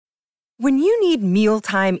When you need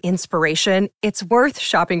mealtime inspiration, it's worth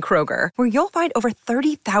shopping Kroger, where you'll find over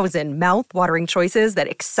 30,000 mouth-watering choices that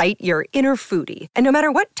excite your inner foodie. And no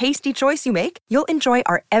matter what tasty choice you make, you'll enjoy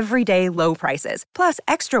our everyday low prices, plus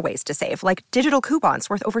extra ways to save, like digital coupons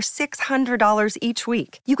worth over $600 each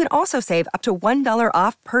week. You can also save up to $1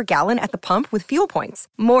 off per gallon at the pump with fuel points.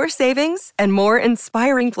 More savings and more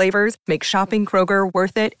inspiring flavors make shopping Kroger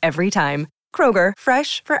worth it every time. Kroger,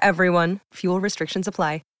 fresh for everyone. Fuel restrictions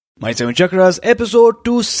apply. My Seven Chakras, episode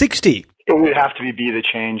 260. It would have to be the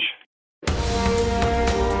change.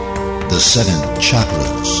 The seven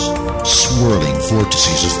chakras, swirling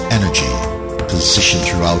vortices of energy, positioned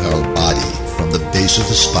throughout our body from the base of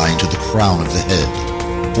the spine to the crown of the head.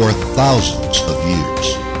 For thousands of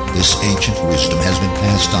years, this ancient wisdom has been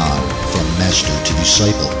passed on from master to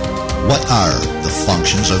disciple. What are the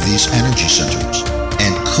functions of these energy centers?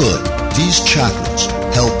 And could these chakras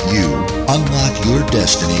help you unlock your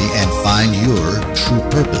destiny and find your true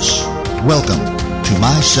purpose? Welcome to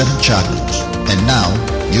My Seven Chakras. And now,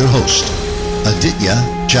 your host, Aditya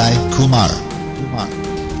Jai Kumar.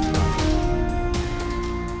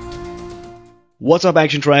 What's up,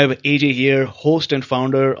 Action Tribe? AJ here, host and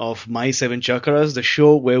founder of My Seven Chakras, the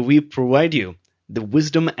show where we provide you the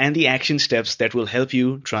wisdom and the action steps that will help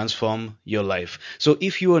you transform your life. So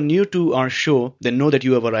if you are new to our show, then know that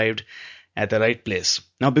you have arrived at the right place.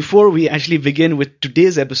 Now, before we actually begin with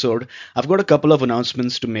today's episode, I've got a couple of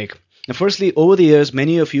announcements to make. Now, firstly, over the years,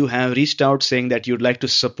 many of you have reached out saying that you'd like to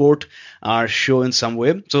support our show in some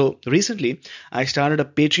way. So recently, I started a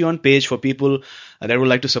Patreon page for people that would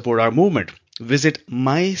like to support our movement. Visit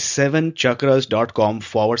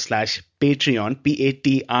my7chakras.com/Patreon,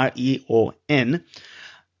 Patreon.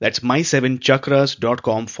 That's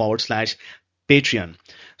my7chakras.com/Patreon.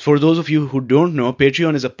 For those of you who don't know,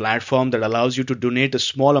 Patreon is a platform that allows you to donate a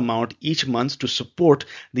small amount each month to support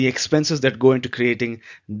the expenses that go into creating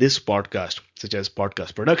this podcast, such as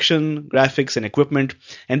podcast production, graphics, and equipment.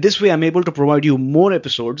 And this way, I'm able to provide you more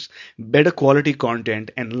episodes, better quality content,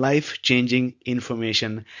 and life-changing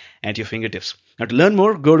information at your fingertips. Now, to learn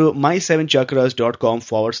more, go to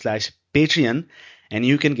my7chakras.com/Patreon, and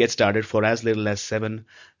you can get started for as little as $7.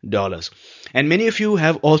 And many of you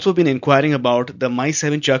have also been inquiring about the My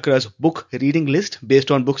 7 Chakras book reading list based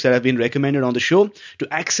on books that have been recommended on the show. To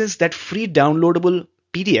access that free downloadable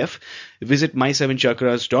PDF, visit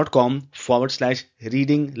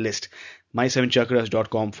my7chakras.com/reading list.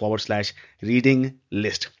 my7chakras.com/reading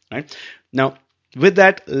list. Right? Now, with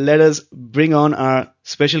that, let us bring on our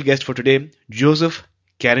special guest for today, Joseph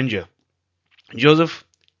Carringer. Joseph,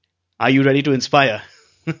 are you ready to inspire?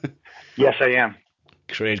 Yes, I am.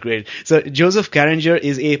 Great. So Joseph Carringer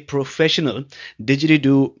is a professional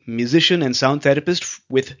didgeridoo musician and sound therapist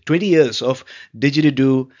with 20 years of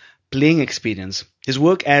didgeridoo playing experience. His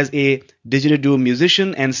work as a didgeridoo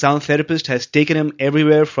musician and sound therapist has taken him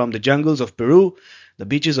everywhere from the jungles of Peru, the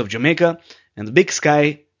beaches of Jamaica, and the big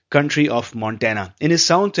sky country of Montana. In his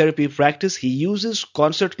sound therapy practice, he uses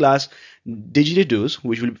concert class didgeridoos,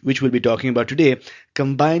 which we'll be talking about today,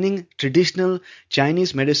 combining traditional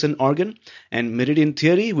Chinese medicine organ and meridian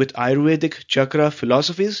theory with Ayurvedic chakra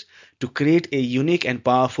philosophies to create a unique and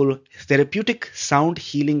powerful therapeutic sound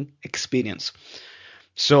healing experience.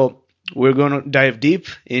 So we're going to dive deep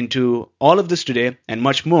into all of this today and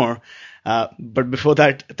much more. But before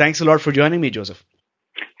that, thanks a lot for joining me, Joseph.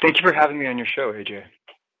 Thank you for having me on your show, AJ.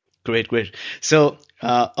 Great. So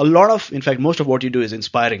in fact, most of what you do is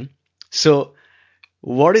inspiring. So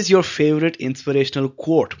what is your favorite inspirational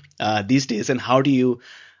quote these days, and how do you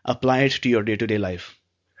apply it to your day-to-day life?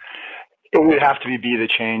 It would have to be the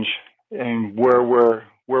change, and where we're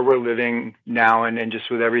living now, and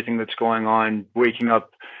just with everything that's going on, waking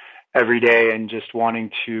up every day and just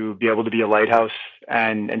wanting to be able to be a lighthouse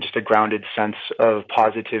and just a grounded sense of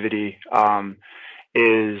positivity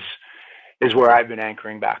is where I've been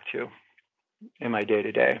anchoring back to in my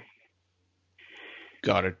day-to-day.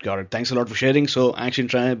 Got it. Thanks a lot for sharing. So, Action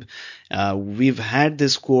Tribe, we've had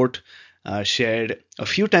this quote shared a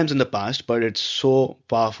few times in the past, but it's so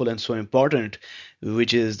powerful and so important,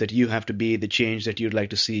 which is that you have to be the change that you'd like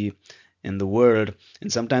to see in the world.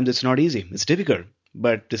 And sometimes it's not easy. It's difficult,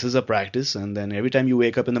 but this is a practice. And then every time you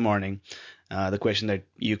wake up in the morning, the question that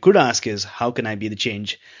you could ask is, how can I be the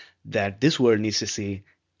change that this world needs to see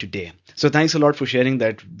today? So thanks a lot for sharing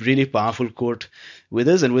that really powerful quote with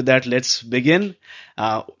us. And with that, let's begin.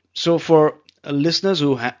 So for listeners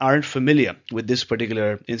who aren't familiar with this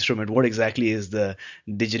particular instrument, what exactly is the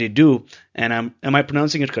didgeridoo? And am I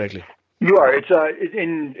pronouncing it correctly? You are. It's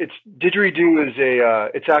didgeridoo is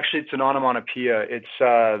it's an onomatopoeia. It's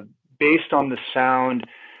based on the sound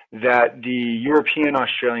that the European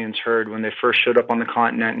Australians heard when they first showed up on the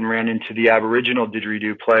continent and ran into the Aboriginal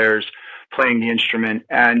didgeridoo players playing the instrument.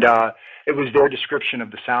 And it was their description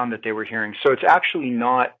of the sound that they were hearing. So it's actually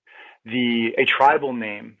not a tribal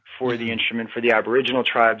name for the instrument for the Aboriginal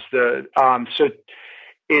tribes. So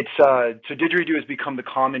didgeridoo has become the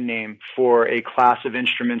common name for a class of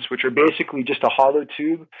instruments which are basically just a hollow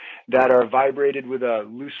tube that are vibrated with a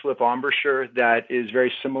loose lip embouchure that is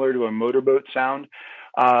very similar to a motorboat sound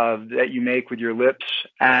that you make with your lips,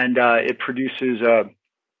 and it produces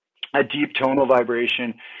a deep tonal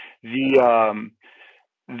vibration. The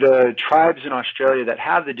tribes in Australia that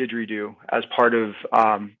have the didgeridoo as part of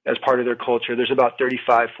their culture, there's about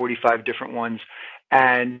 35, 45 different ones,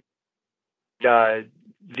 and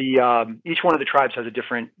each one of the tribes has a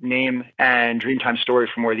different name and Dreamtime story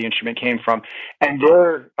from where the instrument came from, and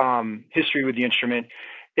their history with the instrument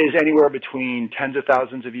is anywhere between tens of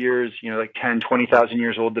thousands of years, like 10, 20,000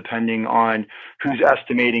 years old, depending on who's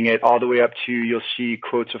estimating it, all the way up to, you'll see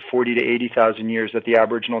quotes of 40 to 80,000 years that the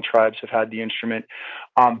Aboriginal tribes have had the instrument.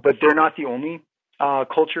 But they're not the only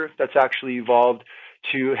culture that's actually evolved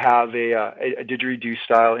to have a didgeridoo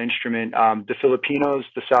style instrument. The Filipinos,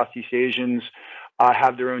 the Southeast Asians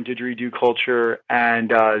have their own didgeridoo culture, and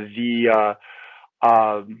the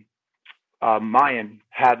Mayan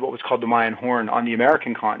had what was called the Mayan horn on the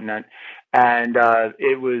American continent, and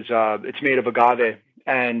it's made of agave,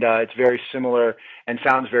 and it's very similar and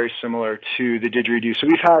sounds very similar to the didgeridoo. So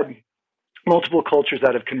we've had multiple cultures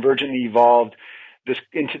that have convergently evolved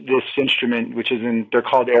into this instrument, which they're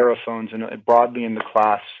called aerophones, and broadly in the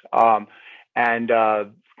class, and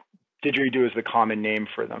didgeridoo is the common name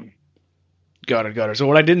for them. Got it. So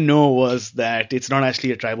what I didn't know was that it's not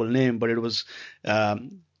actually a tribal name, but it was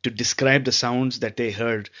to describe the sounds that they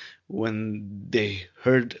heard when they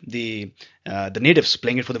heard the natives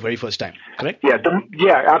playing it for the very first time. Correct? Yeah,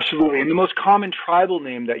 absolutely. And the most common tribal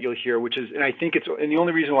name that you'll hear, and the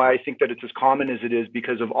only reason why I think that it's as common as it is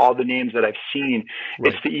because of all the names that I've seen,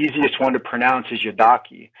 right. It's the easiest one to pronounce is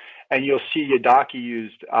Yadaki, and you'll see Yadaki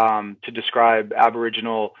used to describe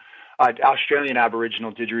Australian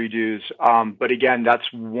Aboriginal didgeridoos, but again,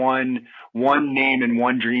 that's one name and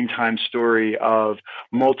one Dreamtime story of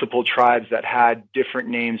multiple tribes that had different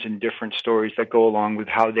names and different stories that go along with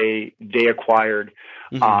how they acquired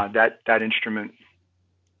that instrument.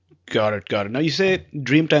 Got it. Now you say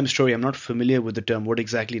Dreamtime story. I'm not familiar with the term. What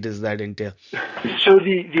exactly does that entail? So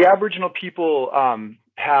the Aboriginal people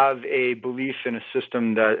have a belief in a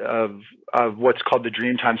system of what's called the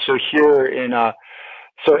Dreamtime. So here in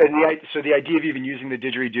So the idea of even using the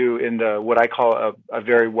didgeridoo in what I call a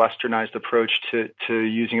very westernized approach to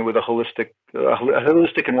using it with a holistic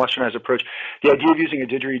and westernized approach, the idea of using a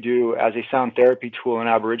didgeridoo as a sound therapy tool in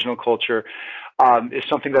Aboriginal culture is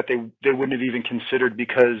something that they wouldn't have even considered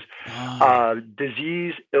because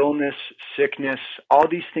disease, illness, sickness, all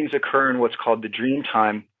these things occur in what's called the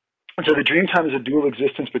Dreamtime. So the Dreamtime is a dual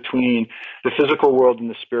existence between the physical world and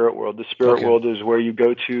the spirit world. The spirit world is where you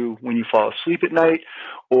go to when you fall asleep at night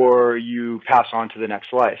or you pass on to the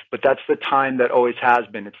next life. But that's the time that always has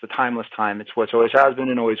been. It's the timeless time. It's what's always has been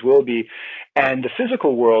and always will be. And the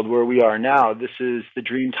physical world where we are now, this is the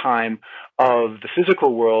Dreamtime of the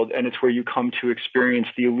physical world, and it's where you come to experience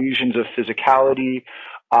the illusions of physicality,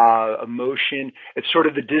 emotion. It's sort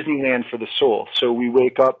of the Disneyland for the soul. So you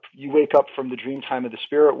wake up from the Dreamtime of the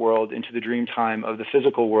spirit world into the Dreamtime of the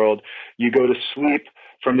physical world. You go to sleep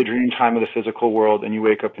from the Dreamtime of the physical world, and you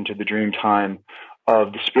wake up into the Dreamtime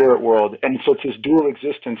of the spirit world. And so it's this dual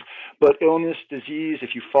existence. But illness, disease,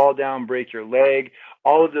 if you fall down, break your leg,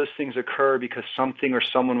 all of those things occur because something or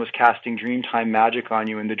someone was casting Dreamtime magic on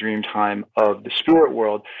you in the Dreamtime of the spirit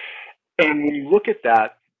world. And when you look at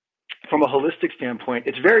that, from a holistic standpoint,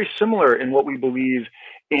 it's very similar in what we believe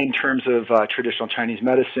in terms of traditional Chinese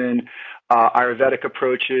medicine, Ayurvedic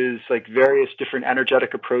approaches, like various different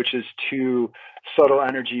energetic approaches to subtle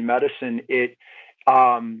energy medicine. It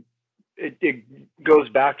goes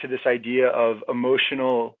back to this idea of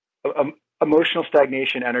emotional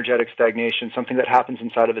stagnation, energetic stagnation. Something that happens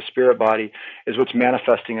inside of the spirit body is what's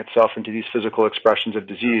manifesting itself into these physical expressions of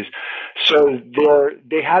disease. So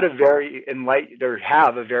they have a very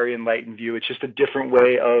enlightened view. It's just a different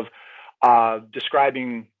way of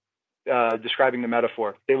describing the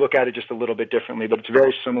metaphor. They look at it just a little bit differently, but it's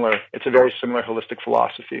very similar. It's a very similar holistic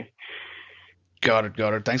philosophy. Got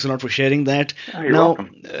it. Thanks a lot for sharing that. You're welcome.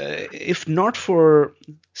 If not for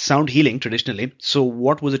sound healing traditionally, so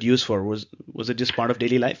what was it used for? Was it just part of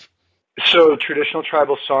daily life? So traditional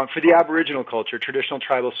tribal song, for the Aboriginal culture, traditional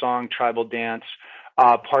tribal song, tribal dance,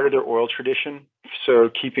 part of their oral tradition. So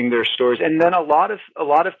keeping their stories, and then a lot of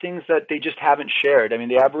things that they just haven't shared. I mean,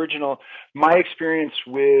 my experience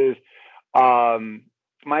with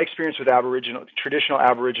traditional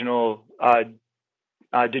Aboriginal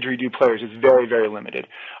didgeridoo players is very, very limited.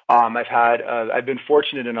 I've been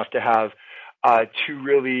fortunate enough to have two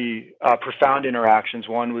really profound interactions.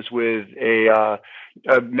 One was with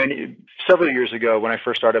several years ago when I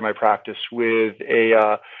first started my practice with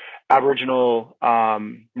a Aboriginal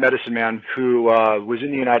medicine man who was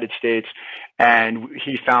in the United States, and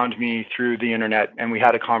he found me through the internet, and we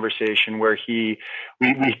had a conversation where we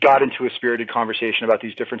got into a spirited conversation about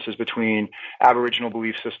these differences between Aboriginal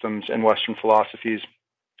belief systems and Western philosophies.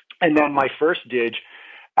 And then my first didge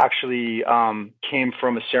actually came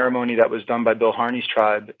from a ceremony that was done by Bill Harney's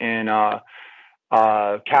tribe in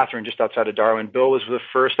Catherine, just outside of Darwin. Bill was the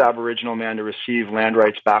first Aboriginal man to receive land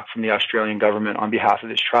rights back from the Australian government on behalf of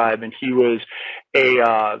his tribe. And he was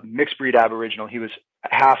a mixed breed Aboriginal. He was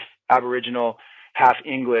half Aboriginal, half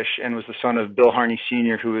English, and was the son of Bill Harney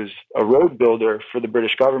Sr., who was a road builder for the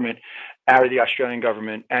British government, or the Australian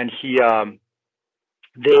government. And he was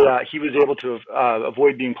able to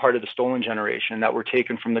avoid being part of the stolen generation that were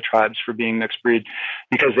taken from the tribes for being mixed breed,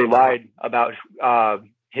 because they lied about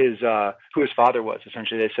who his father was.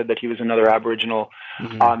 Essentially, they said that he was another Aboriginal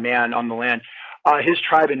man on the land. His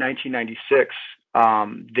tribe in 1996,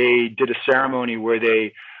 they did a ceremony where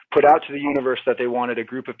they put out to the universe that they wanted a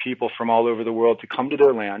group of people from all over the world to come to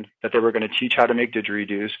their land, that they were going to teach how to make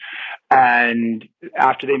didgeridoos. And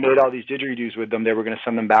after they made all these didgeridoos with them, they were going to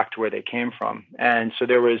send them back to where they came from. And so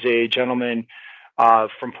there was a gentleman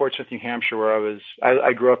from Portsmouth, New Hampshire, where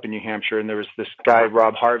I grew up in New Hampshire, and there was this guy,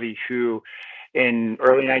 Rob Harvey, who in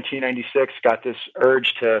early 1996 got this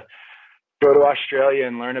urge to go to Australia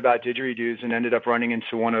and learn about didgeridoos, and ended up running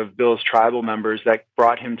into one of Bill's tribal members that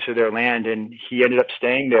brought him to their land. And he ended up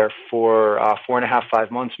staying there for 4.5, 5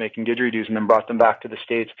 months making didgeridoos, and then brought them back to the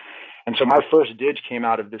States. And so my first didge came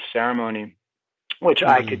out of this ceremony, which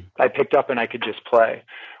I picked up and I could just play,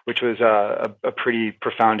 which was a pretty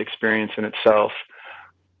profound experience in itself.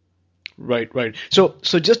 Right. So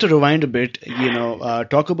just to rewind a bit,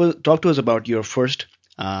 talk to us about your first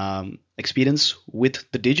experience with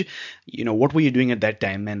the didge. What were you doing at that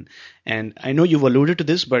time? And I know you've alluded to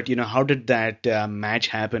this, but how did that match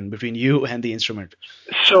happen between you and the instrument?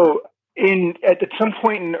 So at some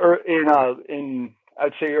point in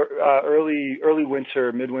I'd say early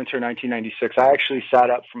winter, midwinter 1996, I actually sat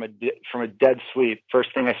up from a dead sleep.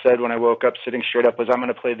 First thing I said when I woke up sitting straight up was, I'm going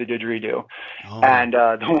to play the didgeridoo. Oh. And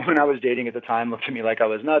the woman I was dating at the time looked at me like I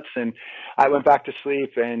was nuts, and I went back to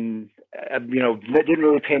sleep and didn't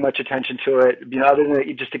really pay much attention to it, other than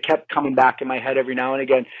it kept coming back in my head every now and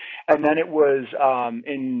again. And then it was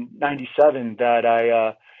in 97 that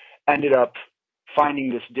I ended up finding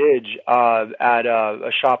this didge at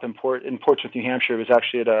a shop in Portsmouth, New Hampshire. It was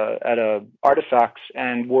actually at a artifacts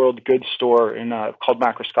and world goods store called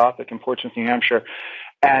Macroscopic in Portsmouth, New Hampshire.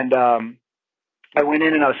 And I went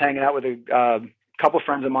in and I was hanging out with a couple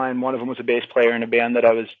friends of mine. One of them was a bass player in a band that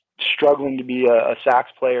I was struggling to be a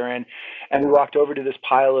sax player in. And we walked over to this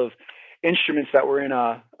pile of instruments that were in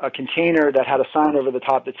a container that had a sign over the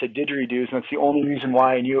top that said didgeridoos, and that's the only reason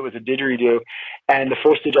why I knew it was a didgeridoo. And the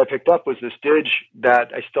first didge I picked up was this didge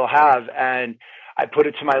that I still have, and I put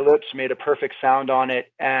it to my lips, made a perfect sound on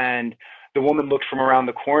it, and the woman looked from around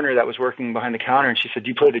the corner that was working behind the counter, and she said, "Do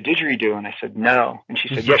you play the didgeridoo?" And I said, "No." And she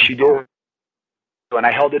said, "Yes, you do." And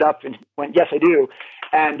I held it up and went, "Yes, I do."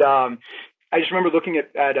 And I just remember looking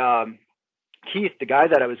at Keith, the guy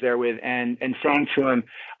that I was there with, and saying to him,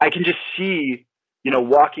 I can just see,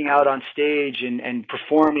 walking out on stage and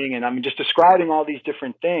performing, and I'm just describing all these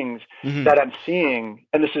different things that I'm seeing.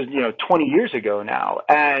 And this is, 20 years ago now.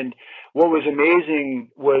 And what was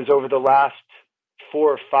amazing was over the last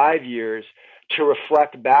 4 or 5 years to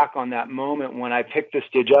reflect back on that moment when I picked this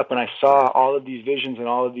didge up and I saw all of these visions and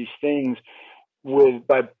all of these things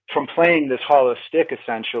from playing this hollow stick,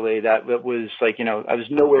 essentially, that was like, I was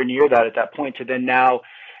nowhere near that at that point, to then now,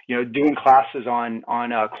 doing classes on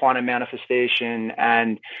quantum manifestation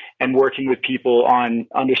and working with people on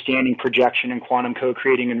understanding projection and quantum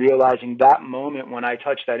co-creating, and realizing that moment when I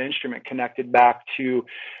touched that instrument connected back to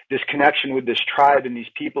this connection with this tribe and these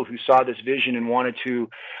people who saw this vision and wanted to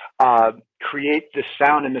create this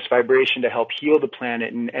sound and this vibration to help heal the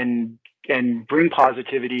planet and bring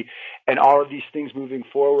positivity and all of these things moving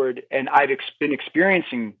forward. And I've been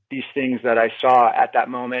experiencing these things that I saw at that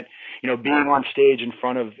moment, being on stage in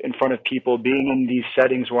front of people, being in these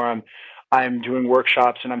settings where I'm I'm doing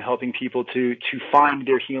workshops and I'm helping people to find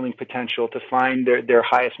their healing potential, to find their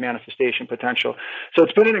highest manifestation potential. So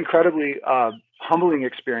it's been an incredibly humbling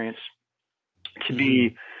experience to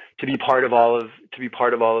be part of all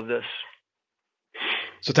of this.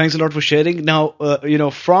 So thanks a lot for sharing. Now,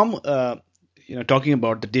 from talking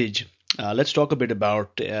about the Dig, let's talk a bit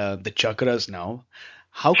about the chakras now.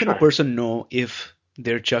 How can a person know if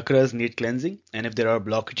their chakras need cleansing and if there are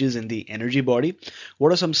blockages in the energy body?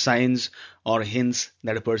 What are some signs or hints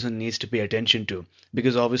that a person needs to pay attention to?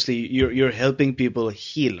 Because obviously you're helping people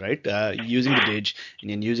heal, right? Using the Dig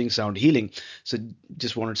and using sound healing. So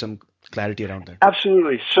just wanted some clarity around that.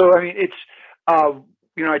 Absolutely. So, I mean, it's,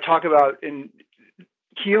 I talk about in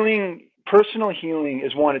healing. Personal healing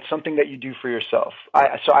is one. It's something that you do for yourself.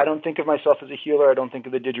 So I don't think of myself as a healer. I don't think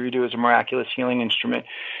of the didgeridoo as a miraculous healing instrument.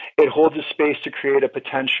 It holds a space to create a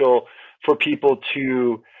potential for people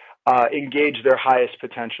to engage their highest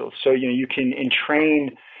potential. So you can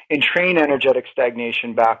entrain energetic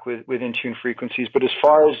stagnation back with in-tune frequencies. But as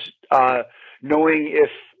far as knowing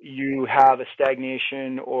if you have a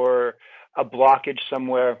stagnation or a blockage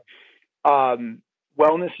somewhere,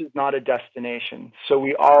 wellness is not a destination. So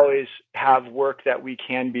we always have work that we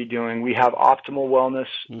can be doing. We have optimal wellness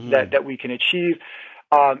that we can achieve.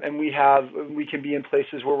 And we can be in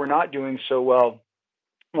places where we're not doing so well.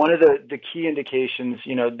 One of the key indications,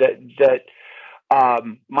 that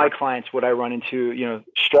my clients, what I run into,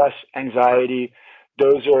 stress, anxiety,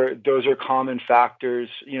 those are common factors.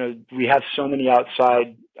 We have so many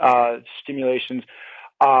outside stimulations.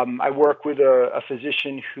 I work with a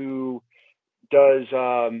physician who does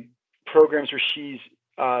programs where she's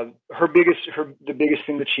the biggest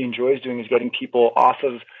thing that she enjoys doing is getting people off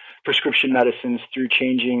of prescription medicines through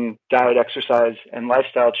changing diet, exercise, and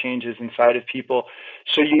lifestyle changes inside of people.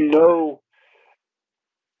 So you know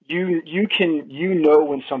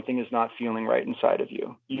when something is not feeling right inside of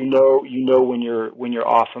you. You know when you're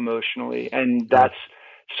off emotionally, and that's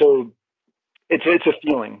so it's a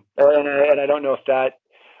feeling, and I don't know if that.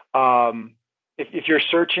 If you're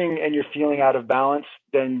searching and you're feeling out of balance,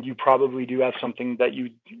 then you probably do have something that you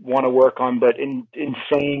want to work on. But in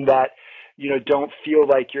saying that, don't feel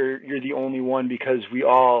like you're the only one, because we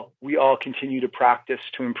all continue to practice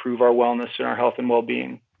to improve our wellness and our health and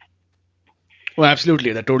well-being. Well,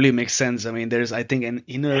 absolutely. That totally makes sense. I mean, there's, I think, an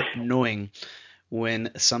inner knowing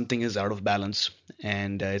when something is out of balance,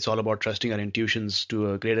 and it's all about trusting our intuitions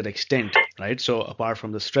to a greater extent, right? So apart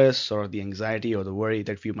from the stress or the anxiety or the worry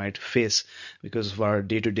that we might face because of our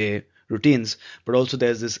day-to-day routines, but also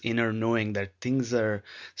there's this inner knowing that there's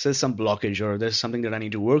some blockage or there's something that I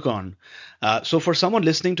need to work on. So for someone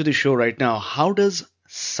listening to the show right now, how does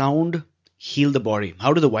sound heal the body?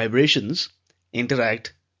 How do the vibrations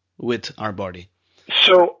interact with our body?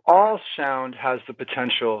 So all sound has the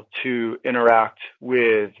potential to interact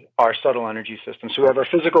with our subtle energy system. So we have our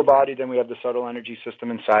physical body, then we have the subtle energy system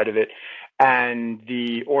inside of it. And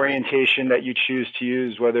the orientation that you choose to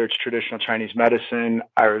use, whether it's traditional Chinese medicine,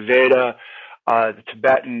 Ayurveda, the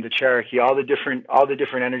Tibetan, the Cherokee, all the different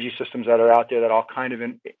energy systems that are out there that all kind of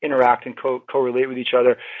interact and correlate with each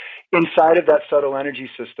other. Inside of that subtle energy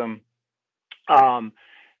system,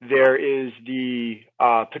 there is the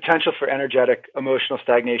potential for energetic emotional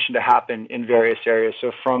stagnation to happen in various areas.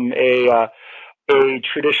 So from a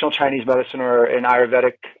traditional Chinese medicine or an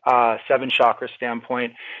Ayurvedic 7 chakra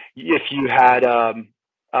standpoint, if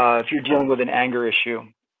you're dealing with an anger issue,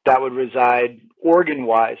 that would reside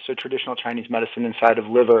organ-wise. So traditional Chinese medicine inside of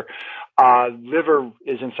liver. Liver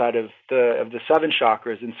is inside of the 7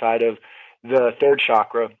 chakras, inside of the 3rd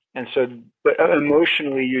chakra. And so, but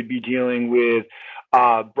emotionally, you'd be dealing with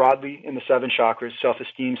broadly in the 7 chakras,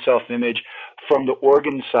 self-esteem, self-image. From the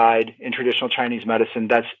organ side in traditional Chinese medicine,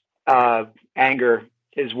 that's anger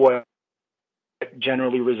is what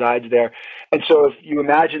generally resides there. And so if you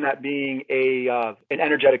imagine that being an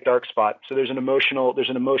energetic dark spot, so there's an emotional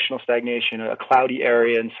stagnation, a cloudy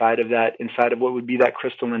area inside of what would be that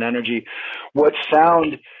crystalline energy. What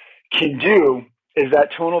sound can do is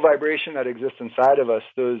that tonal vibration that exists inside of us,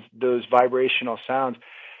 those vibrational sounds,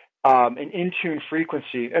 an in-tune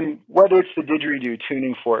frequency, and whether it's the didgeridoo,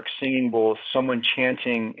 tuning forks, singing bowls, someone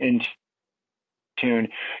chanting in tune,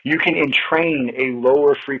 you can entrain a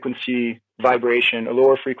lower frequency vibration, a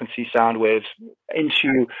lower frequency sound waves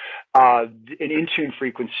into an in-tune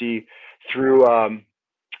frequency through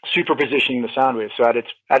superpositioning the sound waves. So at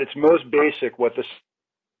its most basic, what the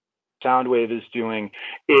sound wave is doing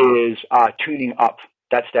is tuning up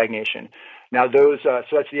that stagnation. Now so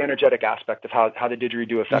that's the energetic aspect of how the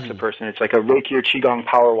didgeridoo affects a person. It's like a Reiki or Qigong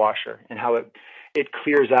power washer, and how it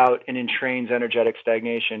clears out and entrains energetic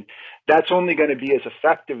stagnation. That's only going to be as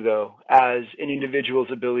effective, though, as an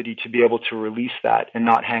individual's ability to be able to release that and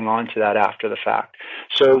not hang on to that after the fact.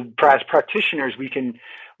 So as practitioners, we can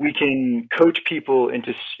coach people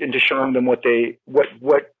into showing them what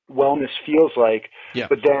wellness feels like, Yeah.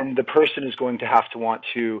 but then the person is going to have to want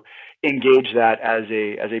to engage that as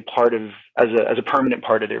a permanent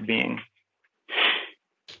part of their being.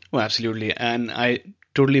 Well, absolutely, and I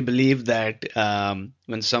totally believe that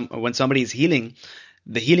when somebody is healing,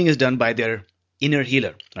 the healing is done by their inner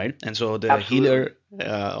healer, right? And so the Absolutely. healer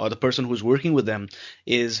or the person who's working with them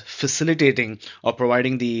is facilitating or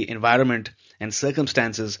providing the environment and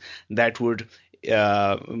circumstances that would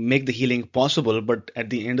make the healing possible. But at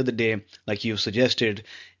the end of the day, like you suggested,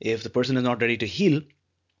 if the person is not ready to heal,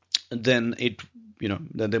 then then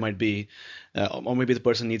there might be, or maybe the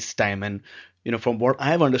person needs time. And from what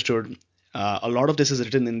I've understood, a lot of this is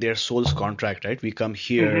written in their soul's contract, right? We come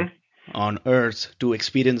here on Earth to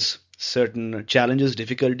experience certain challenges,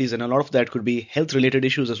 difficulties, and a lot of that could be health-related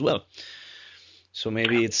issues as well. So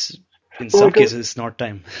maybe it's, in some cases, it's not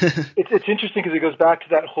time. It's interesting because it goes back to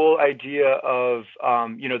that whole idea of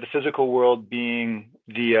the physical world being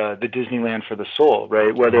the Disneyland for the soul,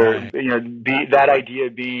 right? Whether that idea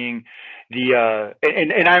being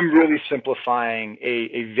and I'm really simplifying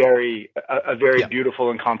a very beautiful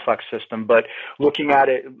and complex system, but looking at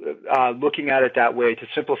it that way to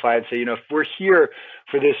simplify and say, if we're here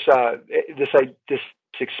for this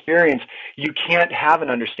experience, you can't have an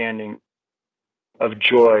understanding of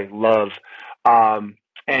joy, love,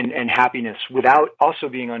 and happiness without also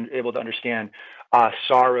being able to understand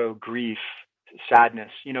sorrow, grief,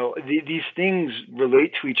 sadness. These things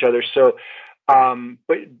relate to each other. So,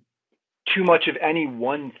 but too much of any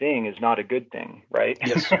one thing is not a good thing, right?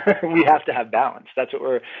 Yes. We have to have balance. That's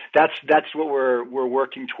what we're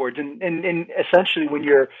working towards. And essentially, when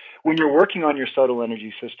you're working on your subtle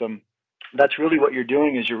energy system, that's really what you're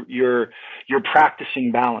doing is you're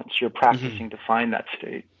practicing balance. You're practicing to find that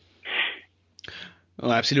state.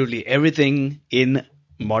 Oh, absolutely. Everything in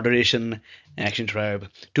moderation, Action Tribe.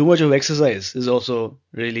 Too much of exercise is also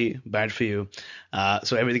really bad for you.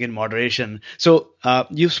 So everything in moderation. So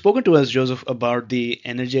you've spoken to us, Joseph, about the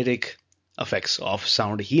energetic effects of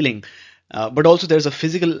sound healing, but also there's a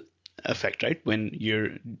physical effect, right? When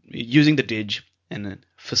you're using the Didge and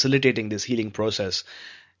facilitating this healing process.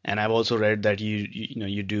 And I've also read that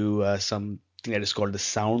you do something that is called the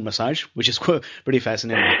sound massage, which is pretty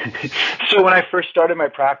fascinating. So when I first started my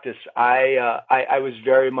practice, I was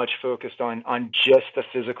very much focused on just the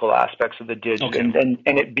physical aspects of the Didge, Okay. and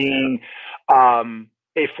it being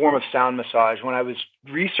a form of sound massage. When I was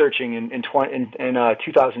researching in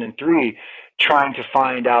 2003, trying to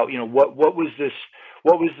find out what was this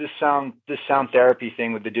sound therapy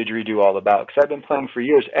thing with the didgeridoo all about? Because I've been playing for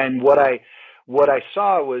years, and what I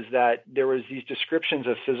saw was that there was these descriptions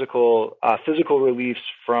of physical reliefs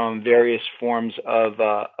from various forms of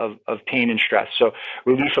pain and stress. So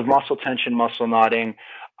relief of muscle tension, muscle knotting,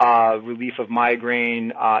 relief of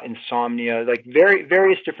migraine, insomnia, like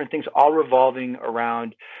various different things, all revolving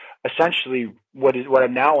around essentially what I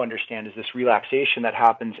now understand is this relaxation that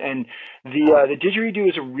happens. And the didgeridoo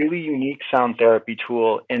is a really unique sound therapy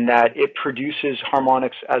tool in that it produces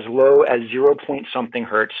harmonics as low as 0 point something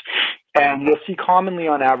hertz. And you'll see commonly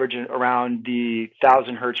on average around the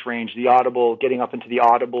 1,000 hertz range, the audible, getting up into the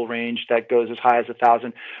audible range that goes as high as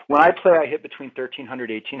 1,000. When I play, I hit between 1,300,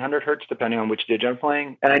 1,800 hertz, depending on which Didge I'm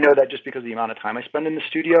playing. And I know that just because of the amount of time I spend in the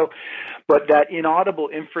studio. But that inaudible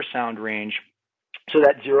infrasound range, so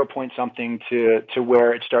that 0 point something to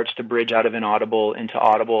where it starts to bridge out of inaudible into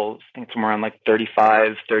audible, I think it's somewhere around like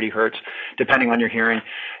 35, 30 hertz, depending on your hearing.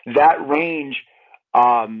 That range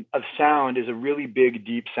of sound is a really big,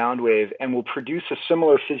 deep sound wave and will produce a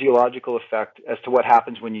similar physiological effect as to what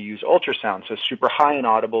happens when you use ultrasound. So super high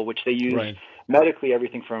inaudible, which they use medically,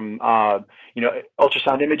 everything from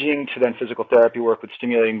ultrasound imaging to then physical therapy work with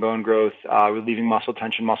stimulating bone growth, relieving muscle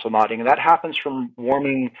tension, muscle knotting. And that happens from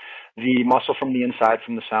warming the muscle from the inside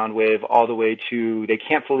from the sound wave all the way to, they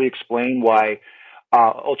can't fully explain why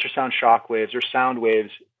ultrasound shock waves or sound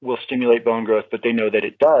waves will stimulate bone growth, but they know that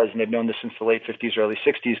it does, and they've known this since the late 50s, early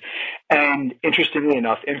 60s. And interestingly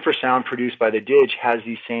enough, infrasound produced by the Didge has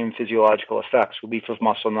these same physiological effects: relief of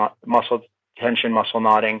muscle tension, muscle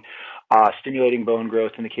knotting, stimulating bone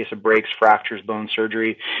growth in the case of breaks, fractures, bone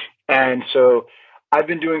surgery. And so I've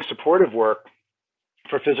been doing supportive work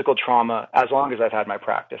for physical trauma as long as I've had my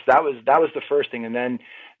practice. That was the first thing. And then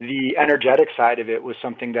the energetic side of it was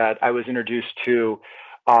something that I was introduced to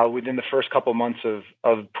within the first couple months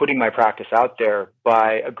of putting my practice out there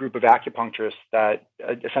by a group of acupuncturists that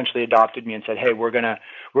essentially adopted me and said, "Hey, we're gonna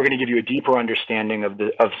give you a deeper understanding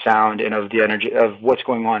of sound and of the energy of what's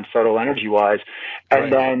going on subtle energy wise." And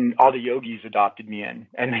Right. then all the yogis adopted me in,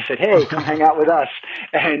 and they said, "Hey, come hang out with us,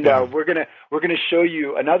 and we're gonna show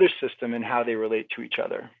you another system and how they relate to each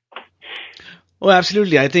other." Oh,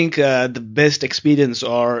 absolutely. I think the best experience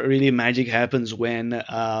or really magic happens when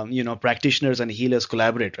practitioners and healers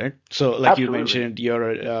collaborate, right? So, like you Absolutely. mentioned,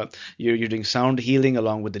 you're doing sound healing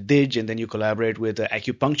along with the DIG, and then you collaborate with an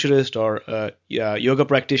acupuncturist or yoga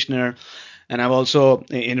practitioner. And I've also,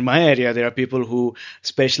 in my area, there are people who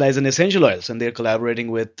specialize in essential oils, and they're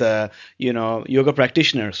collaborating with, yoga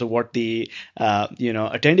practitioners. So what the,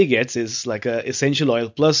 attendee gets is like a essential oil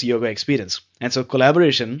plus yoga experience. And so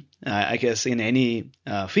collaboration, I guess, in any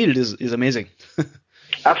field is amazing.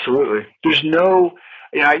 Absolutely. There's no,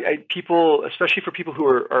 people, especially for people who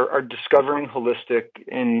are discovering holistic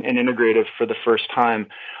and integrative for the first time,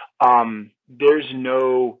 there's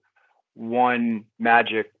no one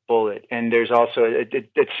magic bullet, and there's also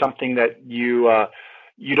it's something that you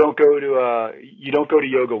don't go to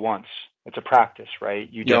yoga once. It's a practice, right?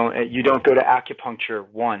 You don't go to acupuncture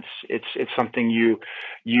once. It's something you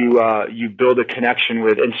build a connection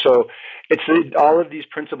with, and so all of these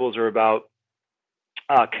principles are about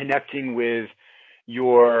connecting with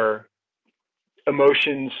your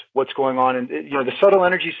emotions, what's going on. And, the subtle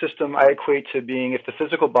energy system I equate to being, if the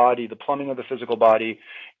physical body, the plumbing of the physical body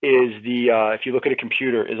is if you look at a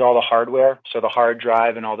computer, is all the hardware. So the hard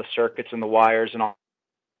drive and all the circuits and the wires and all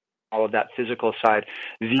of that physical side.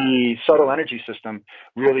 The subtle energy system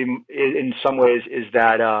really, in some ways, is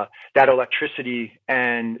that electricity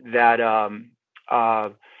and that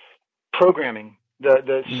programming,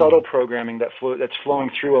 the subtle programming that's flowing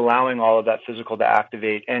through, allowing all of that physical to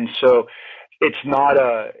activate. And so it's not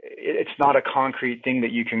a concrete thing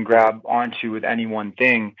that you can grab onto with any one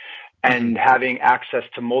thing, and having access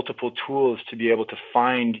to multiple tools to be able to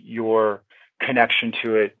find your connection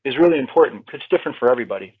to it is really important. It's different for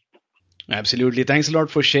everybody. Absolutely. Thanks a lot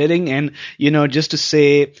for sharing. And, just to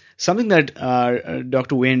say something that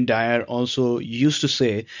Dr. Wayne Dyer also used to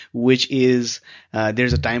say, which is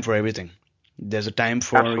there's a time for everything. There's a time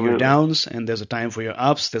for your downs, and there's a time for your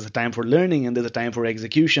ups. There's a time for learning, and there's a time for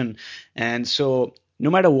execution. And so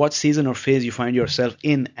no matter what season or phase you find yourself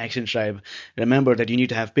in Action Tribe, remember that you need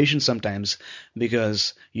to have patience sometimes,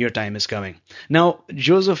 because your time is coming. Now,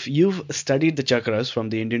 Joseph, you've studied the chakras from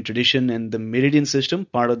the Indian tradition and the meridian system,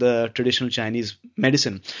 part of the traditional Chinese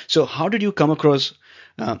medicine. So how did you come across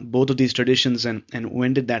both of these traditions, and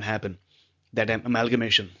when did that happen, that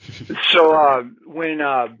amalgamation? So when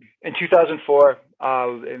in 2004,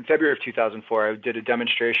 in February of 2004, I did a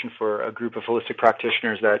demonstration for a group of holistic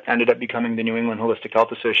practitioners that ended up becoming the New England Holistic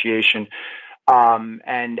Health Association.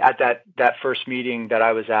 And at that first meeting that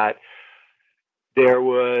I was at, there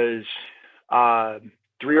was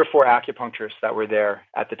 3 or 4 acupuncturists that were there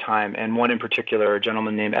at the time, and one in particular, a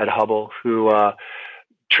gentleman named Ed Hubble, who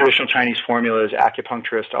traditional Chinese formula is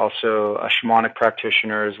acupuncturist, also a shamanic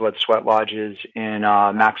practitioner, has led sweat lodges in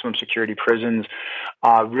maximum security prisons.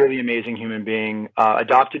 Really amazing human being.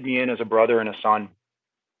 Adopted me in as a brother and a son,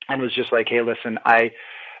 and was just like, "Hey, listen,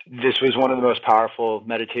 this was one of the most powerful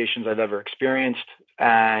meditations I've ever experienced,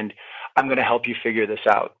 and I'm going to help you figure this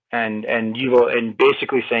out." And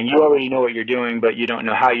basically saying, you already know what you're doing, but you don't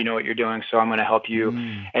know how you know what you're doing. So I'm going to help you,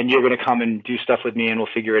 and you're going to come and do stuff with me, and we'll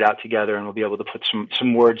figure it out together, and we'll be able to put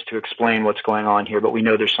some words to explain what's going on here. But we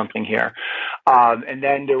know there's something here. And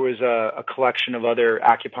then there was a collection of other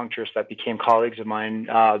acupuncturists that became colleagues of mine.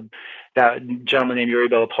 That gentleman named Yuri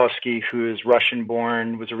Belipovsky, who is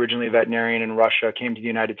Russian-born, was originally a veterinarian in Russia, came to the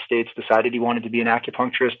United States, decided he wanted to be an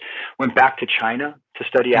acupuncturist, went back to China to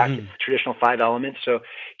study traditional 5 elements. So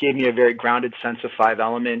gave me a very grounded sense of 5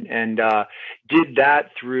 element, and did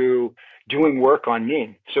that through doing work on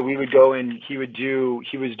me. So we would go and he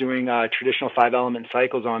was doing traditional 5 element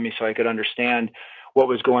cycles on me so I could understand what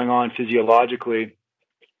was going on physiologically.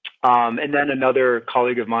 And then another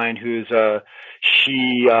colleague of mine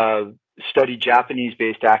she studied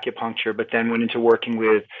Japanese-based acupuncture, but then went into working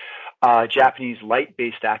with Japanese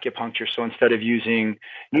light-based acupuncture. So instead of using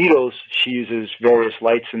needles, she uses various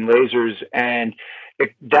lights and lasers. And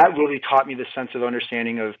that really taught me the sense of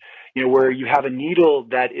understanding of, where you have a needle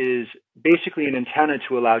that is basically an antenna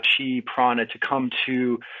to allow chi prana to come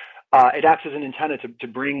to, it acts as an antenna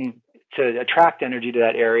to attract energy to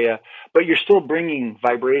that area, but you're still bringing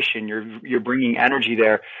vibration. You're bringing energy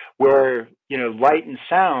there, where, light and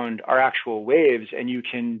sound are actual waves, and you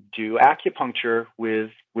can do acupuncture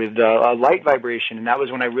with a light vibration. And that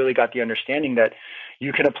was when I really got the understanding that,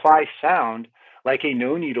 you can apply sound like a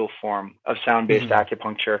no-needle form of sound-based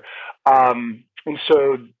acupuncture. And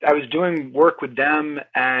so I was doing work with them,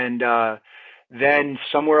 and then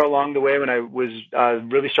somewhere along the way when I was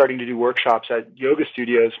really starting to do workshops at yoga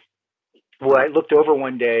studios, well, I looked over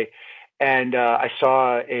one day and I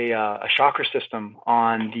saw a chakra system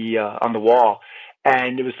on the wall,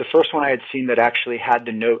 and it was the first one I had seen that actually had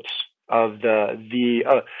the notes of the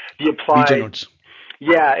applied notes.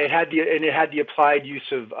 Yeah, it had the applied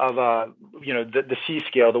use of the C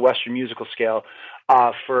scale, the Western musical scale,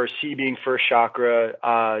 for C being first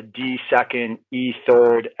chakra, D second, E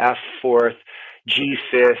third, F fourth, G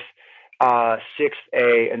fifth, sixth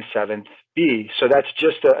A, and seventh B. So that's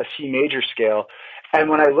just a C major scale. And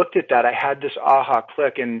when I looked at that, I had this aha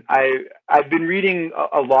click. And I've been reading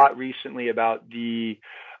a lot recently about the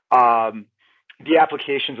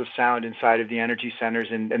applications of sound inside of the energy centers,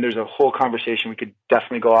 and there's a whole conversation. We could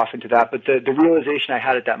definitely go off into that. But the realization I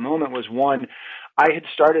had at that moment was, one, I had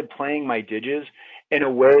started playing my digits in a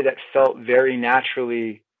way that felt very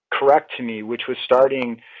naturally correct to me, which was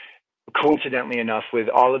starting, coincidentally enough, with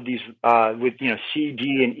all of these, C,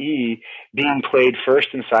 D, and E being played first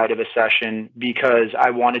inside of a session, because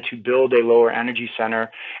I wanted to build a lower energy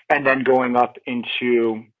center, and then going up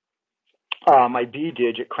into my B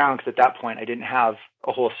digit crown, because at that point I didn't have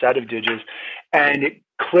a whole set of digits. And it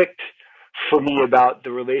clicked for me about the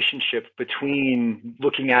relationship between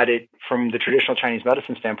looking at it from the traditional Chinese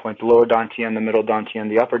medicine standpoint, the lower dantian, the middle dantian,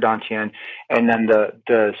 the upper dantian, and then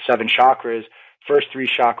the 7 chakras, first 3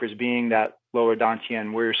 chakras being that lower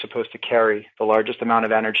dantian, where you're supposed to carry the largest amount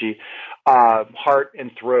of energy, heart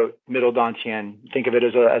and throat, middle dantian. Think of it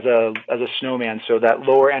as a snowman. So that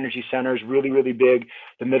lower energy center is really, really big.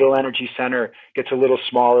 The middle energy center gets a little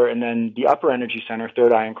smaller, and then the upper energy center,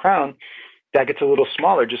 third eye and crown, that gets a little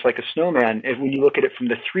smaller, just like a snowman. If when you look at it from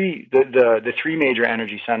the three major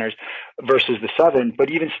energy centers versus the 7, but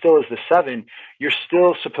even still as the 7, you're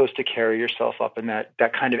still supposed to carry yourself up in that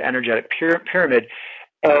kind of energetic pyramid.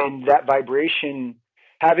 And that vibration,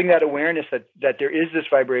 having that awareness that there is this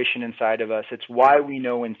vibration inside of us, it's why we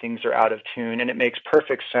know when things are out of tune. And it makes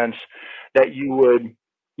perfect sense that you would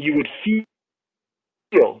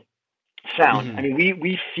feel sound. Mm-hmm. I mean,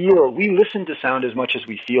 we listen to sound as much as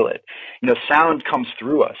we feel it. Sound comes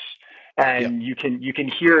through us, and you can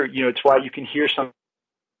hear, it's why you can hear something,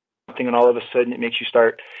 and all of a sudden it makes you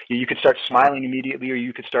you could start smiling immediately, or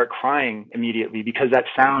you could start crying immediately, because that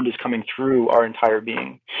sound is coming through our entire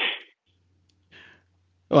being.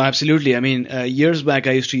 Oh, absolutely. I mean, years back,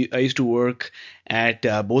 I used to work at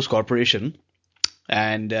Bose Corporation.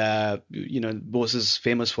 And, Bose is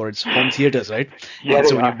famous for its home theaters, right? Yeah, and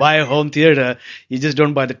so when you buy a home theater, you just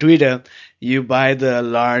don't buy the tweeter, you buy the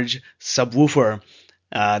large subwoofer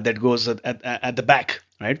that goes at the back,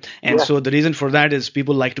 right? And so the reason for that is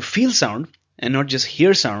people like to feel sound and not just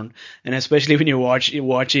hear sound. And especially when you're watching,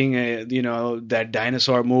 that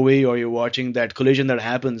dinosaur movie, or you're watching that collision that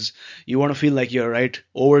happens, you want to feel like you're right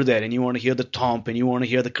over there, and you want to hear the thump, and you want to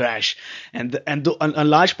hear the crash. And a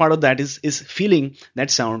large part of that is feeling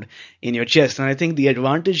that sound in your chest. And I think the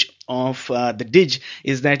advantage of the Dig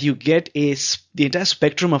is that you get the entire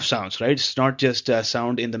spectrum of sounds, right? It's not just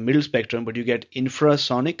sound in the middle spectrum, but you get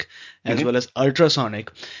infrasonic as well as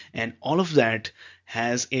ultrasonic, and all of that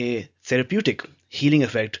has a therapeutic healing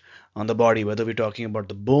effect on the body, whether we're talking about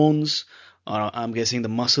the bones, or I'm guessing the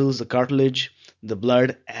muscles, the cartilage, the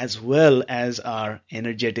blood, as well as our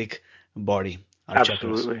energetic body.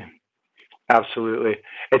 Absolutely. Chakras. Absolutely.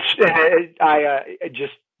 I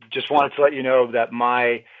just wanted to let you know that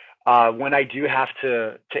when I do have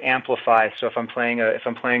to amplify, so if I'm playing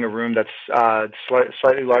a room that's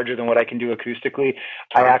slightly larger than what I can do acoustically,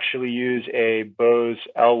 I actually use a Bose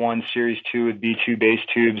L1 Series 2 with B2 bass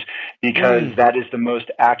tubes, because that is the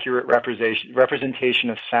most accurate representation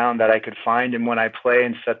of sound that I could find. And when I play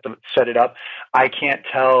and set it up, I can't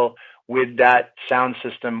tell with that sound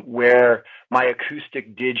system where my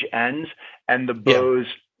acoustic dig ends and the Bose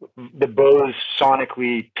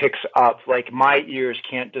sonically picks up. Like, my ears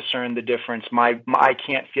can't discern the difference. I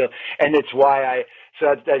can't feel, and it's why I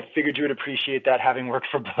figured you would appreciate that, having worked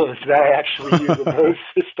for Bose, that I actually use a Bose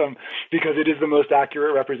system, because it is the most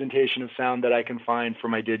accurate representation of sound that I can find for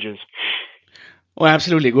my digits. Oh,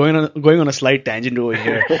 absolutely. Going on a slight tangent over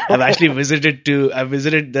here. I've actually visited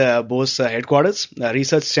the Bose headquarters,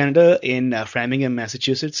 research center in Framingham,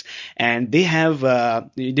 Massachusetts, and they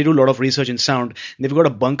do a lot of research in sound. They've got a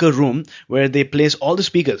bunker room where they place all the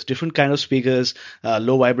speakers, different kind of speakers,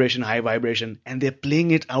 low vibration, high vibration, and they're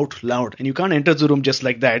playing it out loud. And you can't enter the room just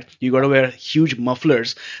like that. You got to wear huge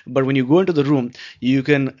mufflers. But when you go into the room, you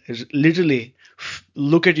can literally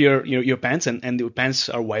look at your pants, and the pants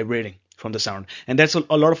are vibrating from the sound. And that's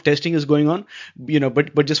a lot of testing is going on,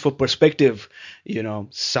 but just for perspective,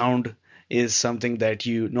 sound is something that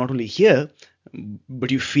you not only hear,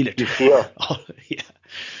 but you feel it. You feel. Oh, yeah.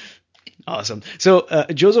 Awesome. So,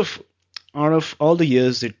 Joseph, out of all the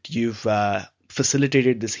years that you've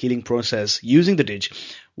facilitated this healing process using the Didge,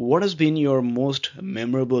 what has been your most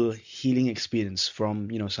memorable healing experience from,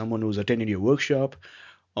 someone who's attended your workshop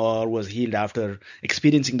or was healed after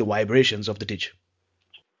experiencing the vibrations of the Didge?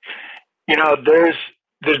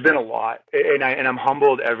 There's been a lot, and I'm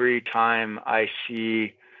humbled every time I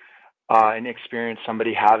see and experience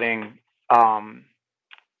somebody having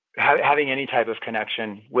any type of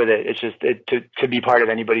connection with it. It's just to be part of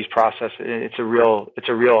anybody's process. It's a real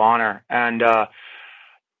honor. And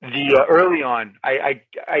early on,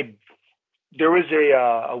 there was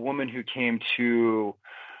a woman who came to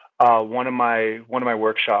one of my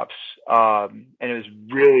workshops, and it was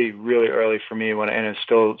really, really early for me and it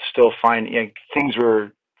was still finding things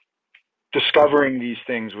were. Discovering these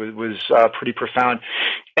things was pretty profound.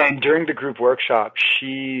 And during the group workshop,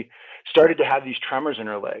 she started to have these tremors in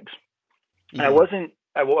her legs. And I wasn't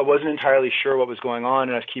entirely sure what was going on,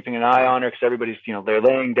 and I was keeping an eye on her because everybody's, they're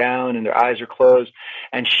laying down and their eyes are closed,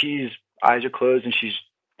 and eyes are closed and she's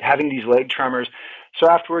having these leg tremors. So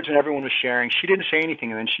afterwards, when everyone was sharing, she didn't say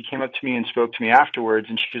anything. And then she came up to me and spoke to me afterwards,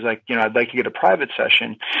 and she was like, I'd like to get a private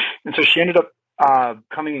session. And so she ended up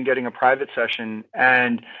coming and getting a private session.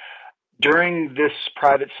 And during this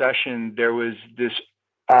private session, there was this,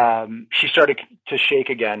 she started to shake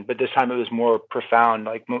again, but this time it was more profound,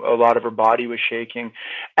 like a lot of her body was shaking.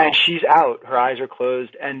 And she's out, her eyes are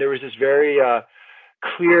closed. And there was this very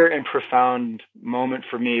clear and profound moment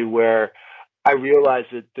for me where I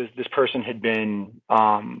realized that this person had been,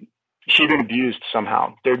 she'd been abused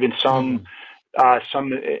somehow. There had been some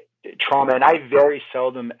trauma. And I very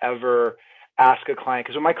seldom ever ask a client,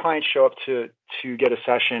 because when my clients show up to get a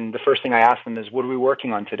session, the first thing I ask them is, what are we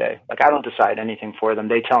working on today? Like, I don't decide anything for them.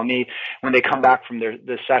 They tell me when they come back from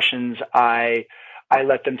the sessions. I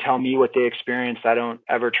let them tell me what they experienced. I don't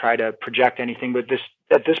ever try to project anything. But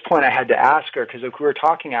at this point, I had to ask her, because we were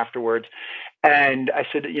talking afterwards, and I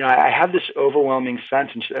said, I have this overwhelming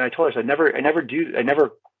sense, and I told her, I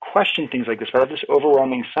never question things like this, but I have this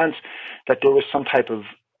overwhelming sense that there was some type of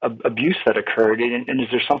abuse that occurred, and is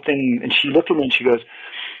there something? And she looked at me and she goes,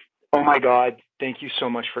 "Oh my God, thank you so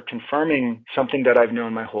much for confirming something that I've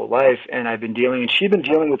known my whole life." And she'd been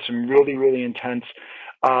dealing with some really, really intense,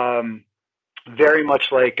 very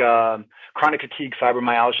much like chronic fatigue,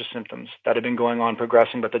 fibromyalgia symptoms that had been going on,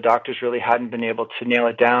 progressing, but the doctors really hadn't been able to nail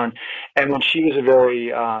it down. And when she was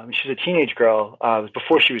she's a teenage girl,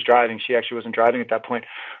 before she was driving, she actually wasn't driving at that point.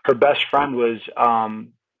 Her best friend was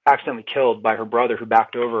accidentally killed by her brother, who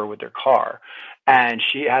backed over her with their car. And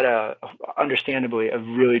she had understandably a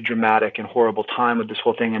really dramatic and horrible time with this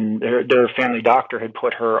whole thing. And their family doctor had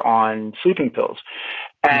put her on sleeping pills.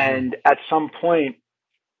 And at some point,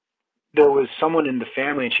 there was someone in the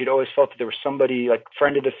family, and she'd always felt that there was somebody, like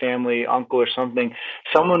friend of the family, uncle or something,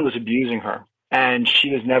 someone was abusing her. And she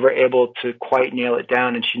was never able to quite nail it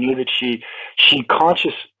down. And she knew that she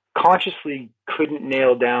consciously couldn't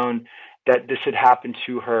nail down that this had happened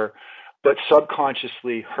to her, but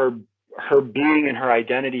subconsciously her being and her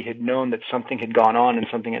identity had known that something had gone on and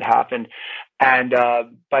something had happened. And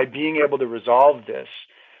by being able to resolve this,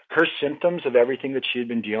 her symptoms of everything that she had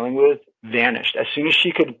been dealing with vanished. As soon as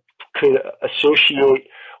she could associate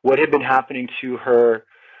what had been happening to her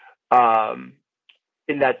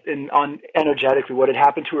energetically, what had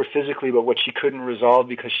happened to her physically, but what she couldn't resolve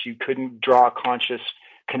because she couldn't draw a conscious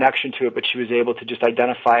connection to it, but she was able to just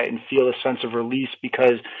identify it and feel a sense of release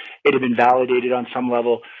because it had been validated on some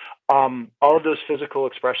level. All of those physical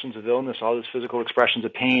expressions of illness, all those physical expressions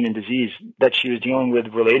of pain and disease that she was dealing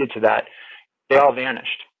with related to that, they all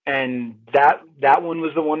vanished. And that one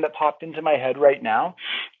was the one that popped into my head right now.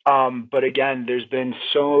 But again, there's been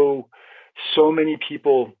so many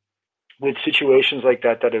people with situations like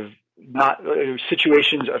that have not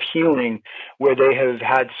situations of healing where they have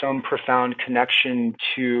had some profound connection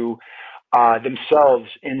to themselves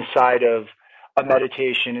inside of a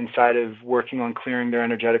meditation, inside of working on clearing their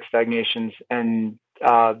energetic stagnations, and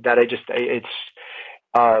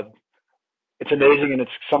it's amazing, and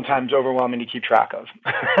it's sometimes overwhelming to keep track of.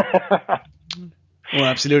 Oh,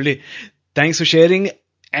 absolutely. Thanks for sharing.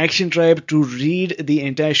 Action Tribe, to read the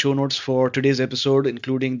entire show notes for today's episode,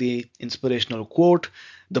 including the inspirational quote,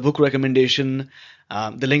 the book recommendation,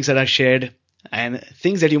 the links that I shared, and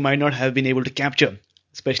things that you might not have been able to capture,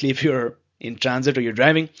 especially if you're in transit or you're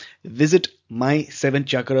driving, visit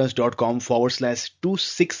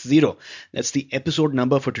my7chakras.com/260. That's the episode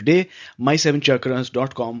number for today,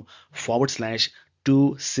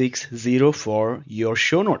 my7chakras.com/260 for your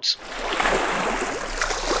show notes.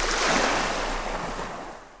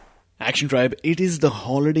 Action Tribe, it is the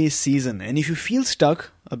holiday season, and if you feel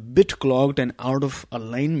stuck, a bit clogged and out of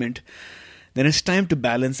alignment, then it's time to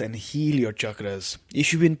balance and heal your chakras.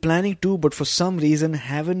 If you've been planning to, but for some reason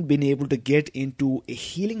haven't been able to get into a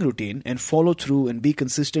healing routine and follow through and be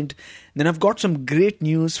consistent, then I've got some great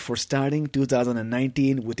news for starting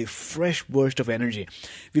 2019 with a fresh burst of energy.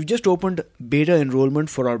 We've just opened beta enrollment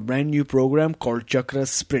for our brand new program called Chakra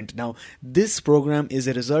Sprint. Now, this program is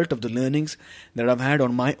a result of the learnings that I've had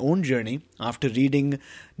on my own journey after reading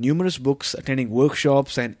numerous books, attending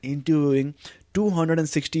workshops, and interviewing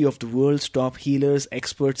 260 of the world's top healers,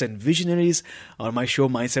 experts, and visionaries on my show,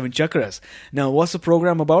 My 7 Chakras. Now, what's the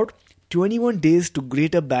program about? 21 days to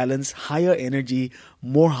greater balance, higher energy,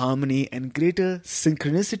 more harmony, and greater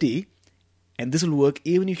synchronicity. And this will work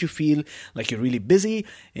even if you feel like you're really busy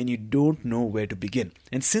and you don't know where to begin.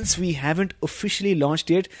 And since we haven't officially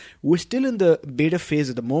launched yet, we're still in the beta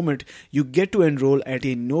phase at the moment. You get to enroll at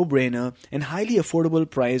a no-brainer and highly affordable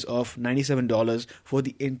price of $97 for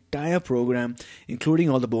the entire program, including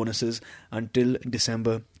all the bonuses, until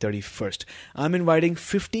December 31st. I'm inviting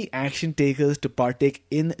 50 action takers to partake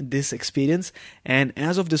in this experience. And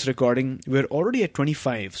as of this recording, we're already at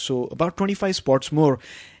 25, so about 25 spots more.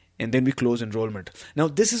 And then we close enrollment. Now,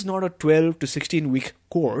 this is not a 12 to 16 week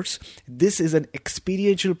course. This is an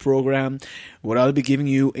experiential program where I'll be giving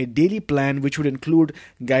you a daily plan which would include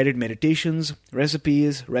guided meditations,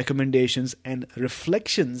 recipes, recommendations, and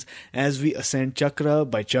reflections as we ascend chakra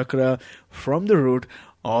by chakra from the root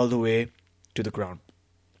all the way to the crown.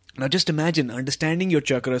 Now just imagine understanding your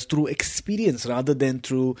chakras through experience rather than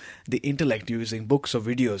through the intellect using books or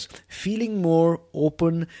videos. Feeling more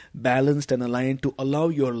open, balanced and aligned to allow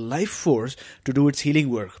your life force to do its healing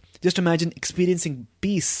work. Just imagine experiencing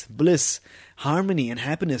peace, bliss, harmony and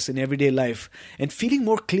happiness in everyday life and feeling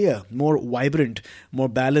more clear, more vibrant, more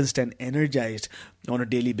balanced and energized on a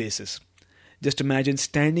daily basis. Just imagine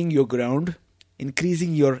standing your ground,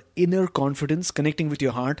 increasing your inner confidence, connecting with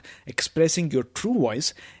your heart, expressing your true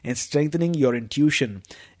voice, and strengthening your intuition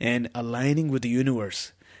and aligning with the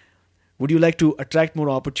universe. Would you like to attract more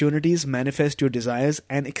opportunities, manifest your desires,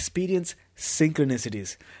 and experience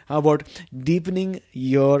synchronicities? How about deepening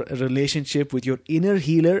your relationship with your inner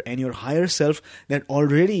healer and your higher self that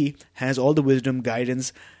already has all the wisdom,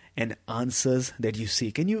 guidance, and answers that you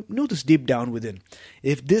seek? And you know this deep down within.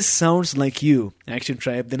 If this sounds like you, Action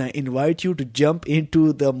Tribe, then I invite you to jump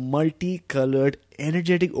into the multicolored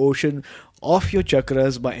energetic ocean of your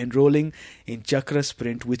chakras by enrolling in Chakra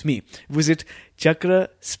Sprint with me. Visit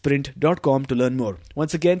chakrasprint.com to learn more.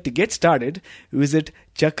 Once again, to get started, visit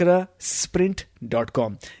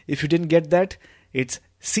chakrasprint.com. If you didn't get that, it's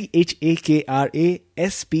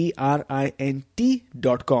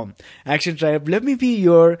chakrasprint.com. Action Tribe, let me be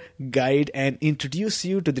your guide and introduce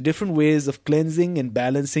you to the different ways of cleansing and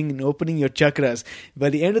balancing and opening your chakras.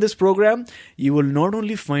 By the end of this program, you will not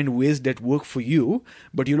only find ways that work for you,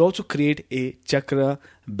 but you'll also create a chakra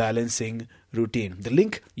balancing routine. The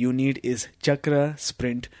link you need is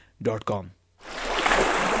chakrasprint.com.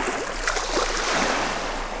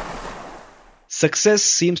 Success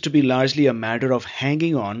seems to be largely a matter of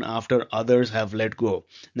hanging on after others have let go.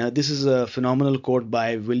 Now, this is a phenomenal quote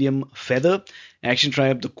by William Feather. Action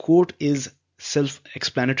Tribe, the quote is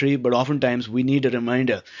self-explanatory, but oftentimes we need a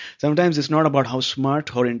reminder. Sometimes it's not about how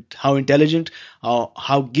smart or how intelligent or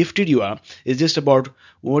how gifted you are. It's just about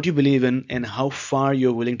what you believe in and how far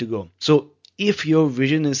you're willing to go. So if your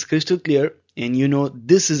vision is crystal clear and you know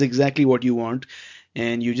this is exactly what you want,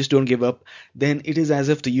 and you just don't give up, then it is as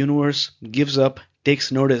if the universe gives up, takes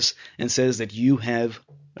notice, and says that you have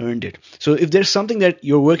earned it. So if there's something that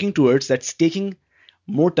you're working towards that's taking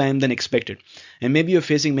more time than expected, and maybe you're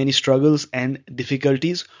facing many struggles and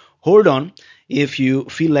difficulties, hold on if you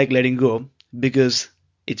feel like letting go, because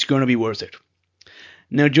it's going to be worth it.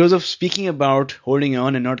 Now, Joseph, speaking about holding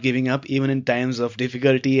on and not giving up even in times of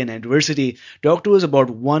difficulty and adversity, talk to us about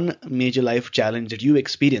one major life challenge that you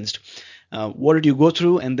experienced. What did you go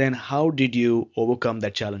through, and then how did you overcome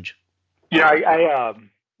that challenge? Yeah, I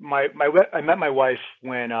met my wife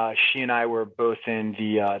when she and I were both in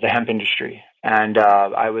the hemp industry, and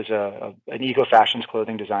I was an eco fashions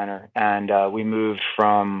clothing designer, and we moved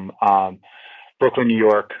from Brooklyn, New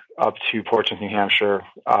York, up to Portsmouth, New Hampshire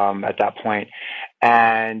at that point.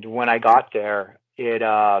 And when I got there, it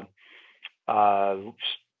tried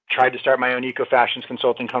to start my own eco fashions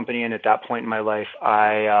consulting company, and at that point in my life,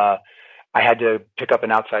 I I had to pick up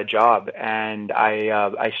an outside job, and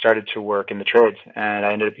I started to work in the trades, and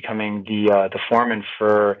I ended up becoming the foreman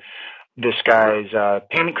for this guy's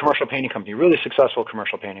commercial painting company, really successful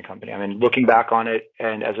commercial painting company. I mean, looking back on it,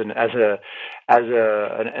 and as an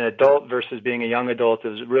adult versus being a young adult, I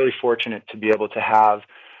was really fortunate to be able to have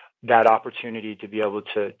that opportunity to be able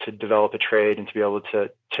to develop a trade and to be able to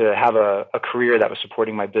have a career that was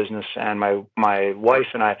supporting my business and my wife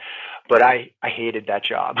and I. But I hated that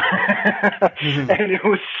job. And it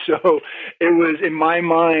was in my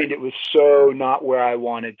mind, it was so not where I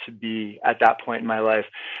wanted to be at that point in my life.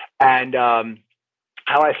 And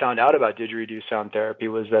how I found out about Didgeridoo Sound Therapy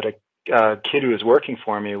was that a kid who was working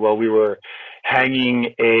for me, while we were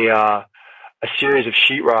hanging a series of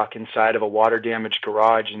sheetrock inside of a water-damaged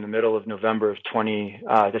garage in the middle of November of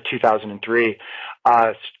 2003,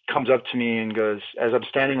 comes up to me and goes, as I'm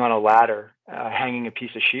standing on a ladder, hanging a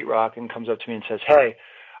piece of sheetrock, and comes up to me and says, "Hey,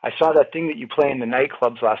 I saw that thing that you play in the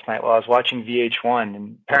nightclubs last night while I was watching VH1,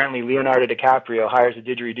 and apparently Leonardo DiCaprio hires a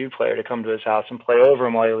didgeridoo player to come to his house and play over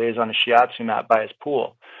him while he lays on a shiatsu mat by his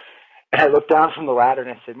pool." And I looked down from the ladder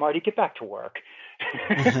and I said, "Marty, get back to work."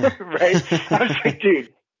 Right? I was like, dude,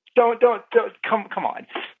 don't, come on.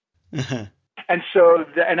 And so,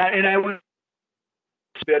 I was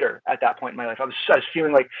bitter at that point in my life. I was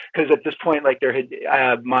feeling like, because at this point, like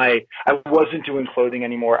I wasn't doing clothing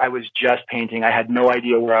anymore. I was just painting. I had no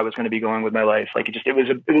idea where I was going to be going with my life. Like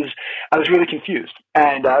I was really confused,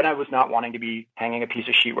 and I was not wanting to be hanging a piece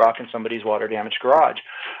of sheetrock in somebody's water damaged garage.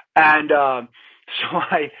 And so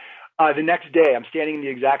the next day, I'm standing in the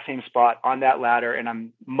exact same spot on that ladder, and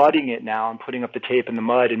I'm mudding it now. I'm putting up the tape in the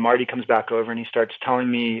mud, and Marty comes back over, and he starts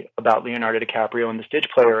telling me about Leonardo DiCaprio and this Didge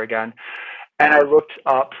player again. And I looked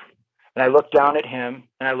up, and I looked down at him,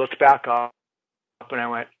 and I looked back up, and I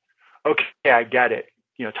went, okay, I get it,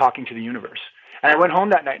 talking to the universe. And I went home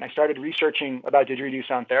that night, and I started researching about Didgeridoo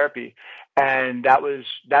Sound Therapy, and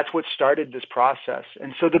that's what started this process.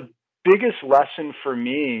 And so the biggest lesson for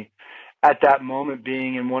me at that moment,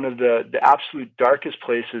 being in one of the absolute darkest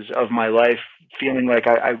places of my life, feeling like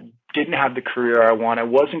I didn't have the career I want, I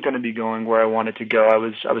wasn't going to be going where I wanted to go, I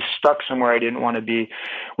was stuck somewhere I didn't want to be,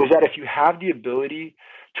 was that if you have the ability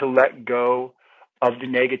to let go of the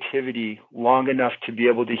negativity long enough to be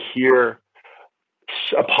able to hear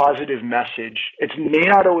a positive message, it may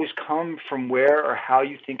not always come from where or how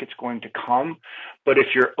you think it's going to come, but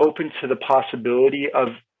if you're open to the possibility of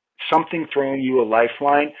something throwing you a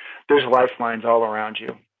lifeline, there's lifelines all around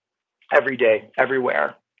you, every day,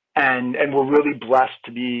 everywhere. And we're really blessed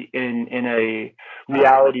to be in a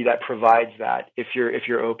reality that provides that if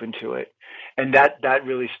you're open to it. And that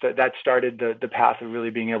really that started the path of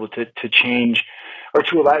really being able to change, or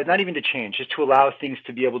to allow, not even to change, just to allow things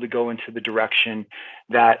to be able to go into the direction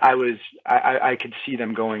that I could see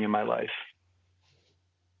them going in my life.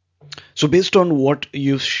 So based on what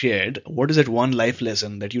you've shared, what is that one life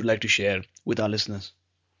lesson that you'd like to share with our listeners?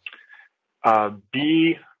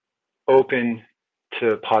 Be open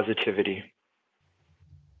to positivity.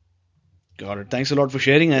 Got it. Thanks a lot for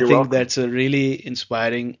sharing. I think welcome. That's a really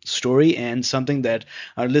inspiring story and something that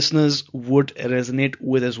our listeners would resonate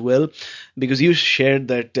with as well, because you shared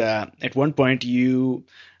that at one point you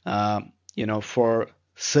for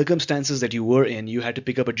circumstances that you were in, you had to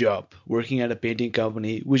pick up a job working at a painting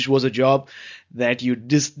company, which was a job that you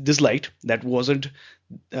disliked, that wasn't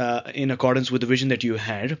in accordance with the vision that you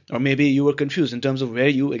had, or maybe you were confused in terms of where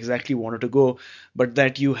you exactly wanted to go, but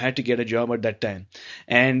that you had to get a job at that time.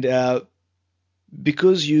 And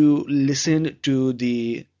because you listened to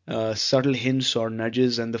the subtle hints or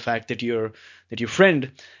nudges and the fact that your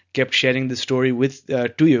friend kept sharing the story with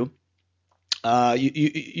to you,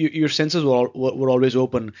 your senses were always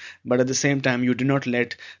open, but at the same time, you did not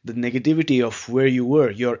let the negativity of where you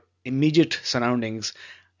were, your immediate surroundings,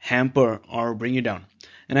 hamper or bring you down.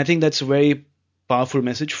 And I think that's a very powerful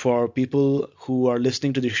message for people who are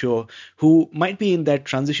listening to the show, who might be in that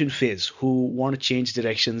transition phase, who want to change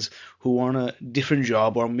directions, who want a different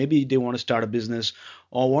job, or maybe they want to start a business,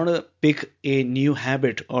 or want to pick a new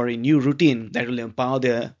habit or a new routine that will empower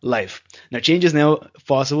their life. Now, change is never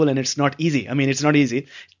possible, and it's not easy. I mean, it's not easy.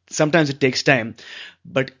 Sometimes it takes time.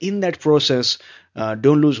 But in that process,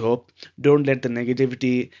 don't lose hope. Don't let the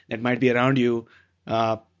negativity that might be around you,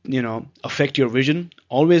 affect your vision.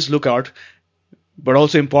 Always look out. But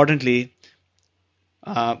also importantly,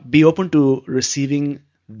 be open to receiving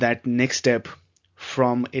that next step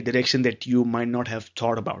from a direction that you might not have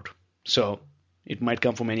thought about. So it might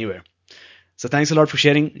come from anywhere. So thanks a lot for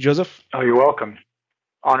sharing, Joseph. Oh, you're welcome.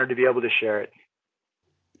 Honored to be able to share it.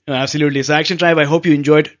 Absolutely. So Action Tribe, I hope you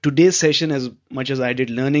enjoyed today's session as much as I did,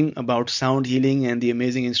 learning about sound healing and the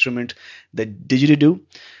amazing instrument that didgeridoo.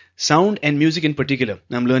 Sound and music in particular,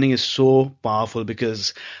 I'm learning, is so powerful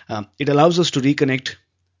because it allows us to reconnect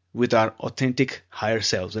with our authentic higher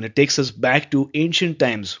selves. And it takes us back to ancient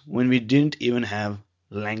times when we didn't even have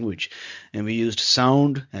language. And we used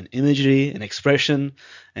sound and imagery and expression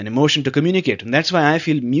and emotion to communicate. And that's why I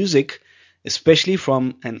feel music, especially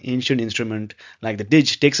from an ancient instrument like the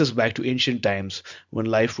didge, takes us back to ancient times when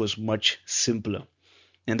life was much simpler.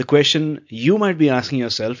 And the question you might be asking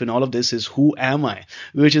yourself in all of this is, who am I?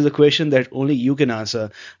 Which is a question that only you can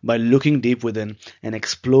answer by looking deep within and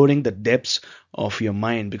exploring the depths of your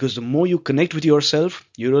mind. Because the more you connect with yourself,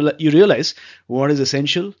 you realize what is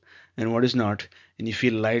essential and what is not. And you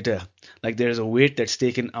feel lighter, like there is a weight that's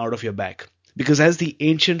taken out of your back. Because as the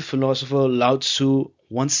ancient philosopher Lao Tzu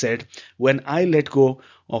once said, when I let go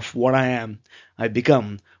of what I am, I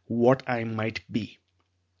become what I might be.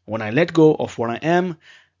 When I let go of what I am,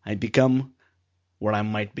 I become what I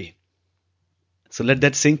might be. So let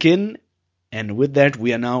that sink in. And with that,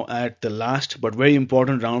 we are now at the last but very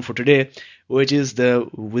important round for today, which is the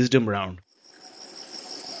wisdom round.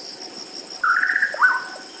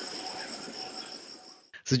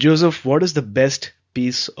 So Joseph, what is the best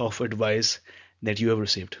piece of advice that you have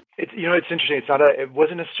received? It's interesting. It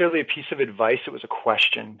wasn't necessarily a piece of advice. It was a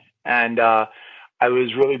question. And, I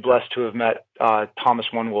was really blessed to have met Thomas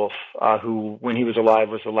One-Wolf, who, when he was alive,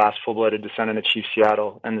 was the last full-blooded descendant of Chief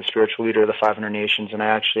Seattle and the spiritual leader of the 500 Nations. And I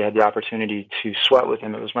actually had the opportunity to sweat with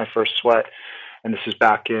him. It was my first sweat, and this was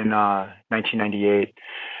back in 1998.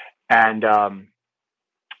 And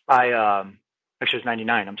actually, it was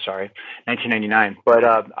 99. I'm sorry, 1999. But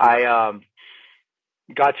I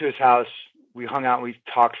got to his house. We hung out. We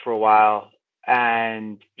talked for a while,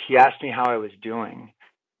 and he asked me how I was doing.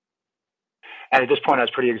 And at this point, I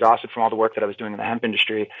was pretty exhausted from all the work that I was doing in the hemp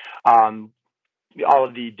industry, all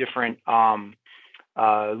of the different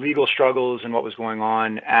legal struggles and what was going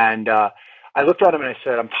on. And I looked at him and I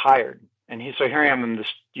said, "I'm tired." And so here I am, in this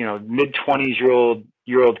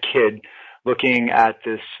mid-20s-year-old kid looking at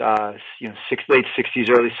this late 60s,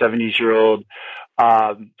 early 70s-year-old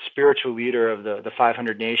spiritual leader of the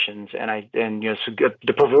 500 Nations, so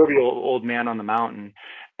the proverbial old man on the mountain.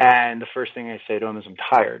 And the first thing I say to him is, "I'm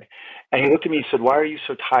tired." And he looked at me and said, "Why are you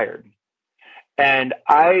so tired?" And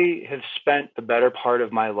I have spent the better part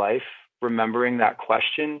of my life remembering that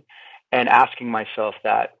question and asking myself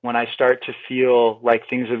that when I start to feel like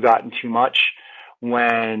things have gotten too much,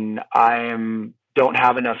 when don't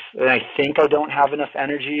have enough, and I think I don't have enough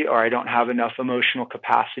energy, or I don't have enough emotional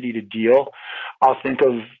capacity to deal, I'll think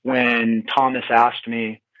of when Thomas asked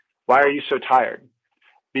me, "Why are you so tired?"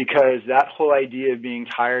 Because that whole idea of being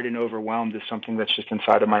tired and overwhelmed is something that's just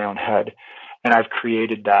inside of my own head. And I've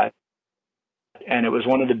created that. And it was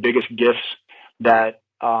one of the biggest gifts that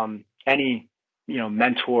any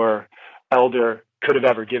mentor, elder could have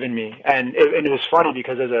ever given me. And it was funny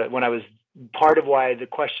because when I was part of why the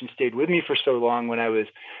question stayed with me for so long when I was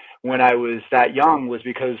that young was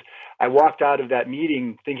because I walked out of that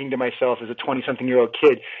meeting thinking to myself, as a 20-something-year-old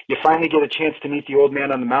kid, you finally get a chance to meet the old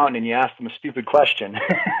man on the mountain and you ask him a stupid question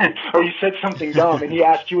or you said something dumb and he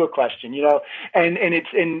asked you a question,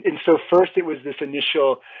 and so first it was this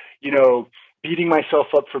initial, beating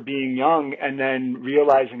myself up for being young, and then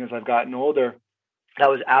realizing as I've gotten older, that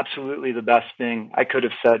was absolutely the best thing I could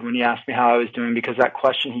have said when he asked me how I was doing, because that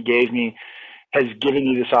question he gave me has given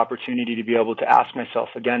me this opportunity to be able to ask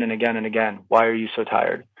myself again and again and again, why are you so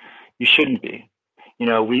tired? You shouldn't be.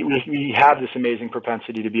 We have this amazing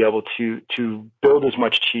propensity to be able to build as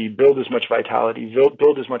much chi, build as much vitality,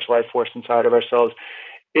 build as much life force inside of ourselves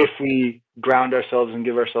if we ground ourselves and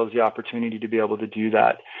give ourselves the opportunity to be able to do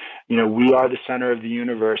that. We are the center of the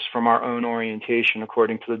universe from our own orientation,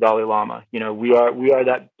 according to the Dalai Lama. We are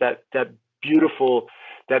that beautiful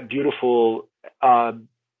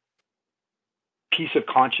piece of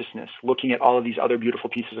consciousness, looking at all of these other beautiful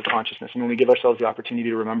pieces of consciousness. And when we give ourselves the opportunity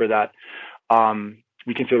to remember that,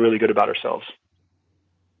 we can feel really good about ourselves.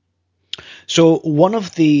 So one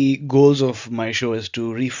of the goals of my show is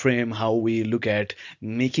to reframe how we look at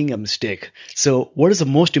making a mistake. So what is the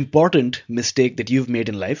most important mistake that you've made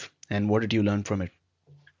in life, and what did you learn from it?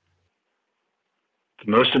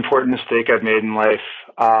 The most important mistake I've made in life,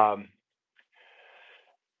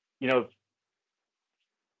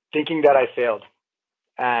 thinking that I failed.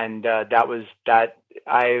 And that was that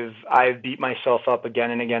I've beat myself up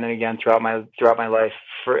again and again and again throughout my life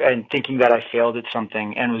and thinking that I failed at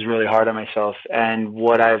something and was really hard on myself. And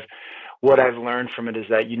what I've learned from it is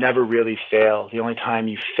that you never really fail. The only time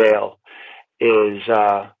you fail is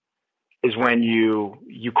is when you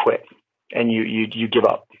quit and you give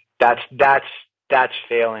up. That's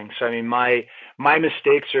failing. So I mean, my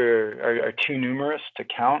mistakes are too numerous to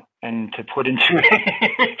count and to put into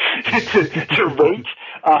to rate.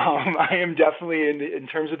 I am definitely in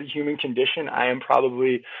terms of the human condition, I am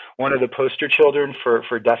probably one of the poster children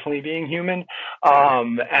for definitely being human.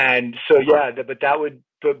 And so yeah,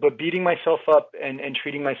 but beating myself up and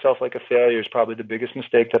treating myself like a failure is probably the biggest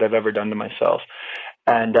mistake that I've ever done to myself.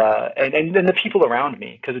 And then the people around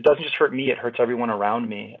me, because it doesn't just hurt me, it hurts everyone around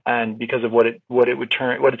me. And because of what it's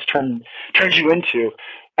turned you into,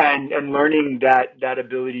 and learning that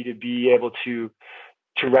ability to be able to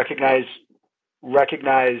recognize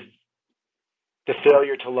the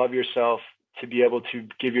failure to love yourself, to be able to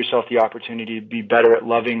give yourself the opportunity to be better at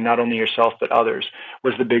loving not only yourself but others,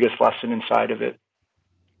 was the biggest lesson inside of it.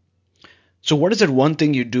 So what is that one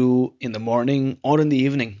thing you do in the morning or in the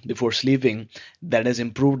evening before sleeping that has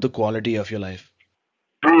improved the quality of your life?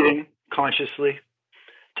 Breathing consciously,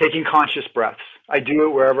 taking conscious breaths. I do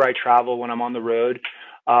it wherever I travel. When I'm on the road,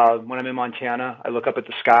 when I'm in Montana, I look up at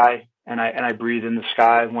the sky and I breathe in the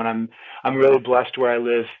sky. When I'm really blessed where I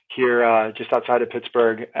live here, just outside of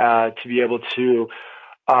Pittsburgh, to be able to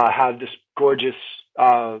have this gorgeous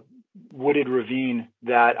wooded ravine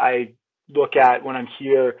that I look at when I'm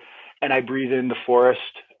here. And I breathe in the forest,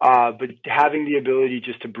 but having the ability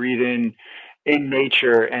just to breathe in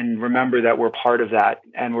nature and remember that we're part of that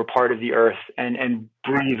and we're part of the earth and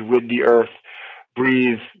breathe with the earth,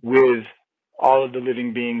 breathe with all of the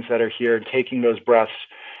living beings that are here, taking those breaths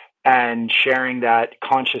and sharing that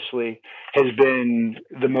consciously has been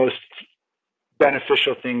the most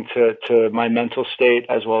beneficial thing to my mental state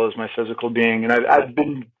as well as my physical being. And I've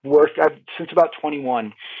since about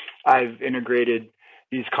 21, I've integrated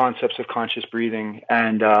these concepts of conscious breathing.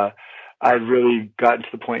 And I've really gotten to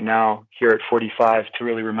the point now here at 45 to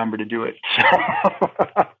really remember to do it.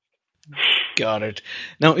 Got it.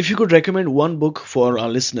 Now, if you could recommend one book for our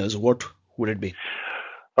listeners, what would it be?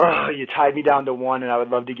 Oh, you tied me down to one, and I would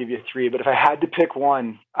love to give you three. But if I had to pick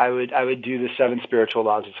one, I would do The 7 Spiritual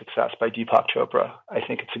Laws of Success by Deepak Chopra. I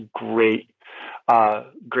think it's a great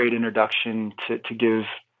introduction to give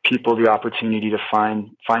people the opportunity to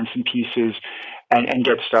find some pieces and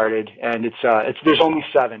get started. And it's there's only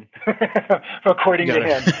 7 according to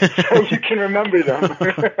him, so you can remember them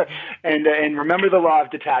and remember the law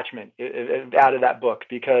of detachment out of that book,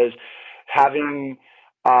 because having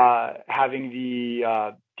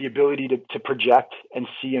the ability to project and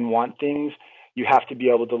see and want things, you have to be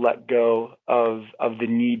able to let go of the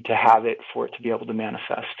need to have it for it to be able to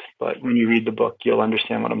manifest. But when you read the book, you'll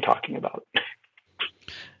understand what I'm talking about.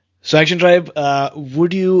 So Action Tribe,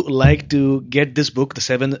 would you like to get this book, The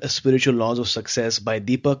 7 Spiritual Laws of Success by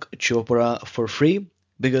Deepak Chopra, for free?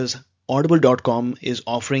 Because Audible.com is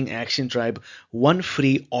offering Action Tribe one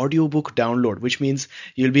free audiobook download, which means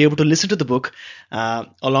you'll be able to listen to the book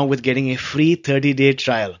along with getting a free 30-day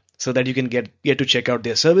trial so that you can get to check out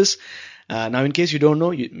their service. Now, in case you don't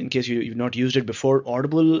know, in case you've not used it before,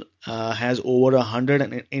 Audible has over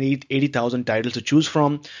 180,000 titles to choose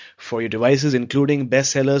from for your devices, including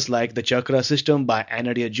bestsellers like The Chakra System by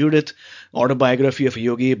Anna Dear Judith, Autobiography of a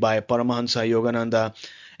Yogi by Paramahansa Yogananda,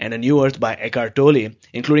 and A New Earth by Eckhart Tolle,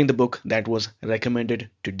 including the book that was recommended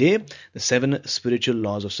today, The 7 Spiritual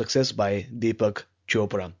Laws of Success by Deepak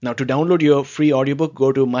Chopra. Now, to download your free audiobook,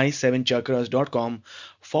 go to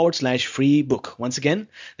my7chakras.com/free book. Once again,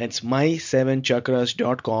 that's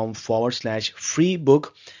my7chakras.com/free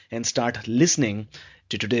book, and start listening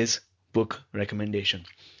to today's book recommendation.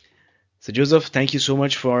 So, Joseph, thank you so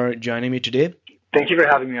much for joining me today. Thank you for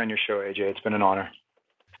having me on your show, AJ. It's been an honor.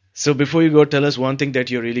 So before you go, tell us one thing that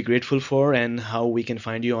you're really grateful for and how we can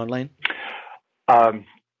find you online. I'm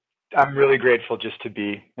really grateful just to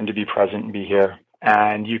be present and be here.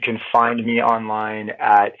 And you can find me online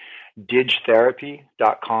at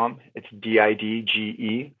digtherapy.com. It's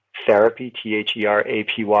DIDGE therapy,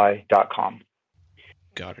 THERAPY.com.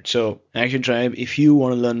 Got it. So Action Tribe, if you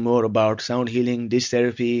want to learn more about sound healing, dig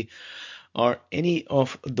therapy, or any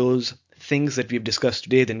of those things that we've discussed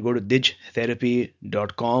today, then go to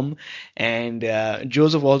digtherapy.com. And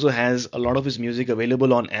Joseph also has a lot of his music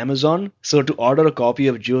available on Amazon. So to order a copy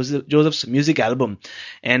of Joseph's music album,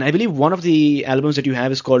 and I believe one of the albums that you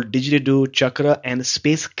have is called Didgeridoo, Chakra, and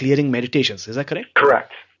Space Clearing Meditations. Is that correct?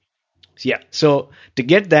 Correct. Yeah. So to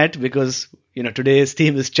get that, because today's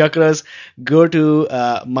theme is chakras, go to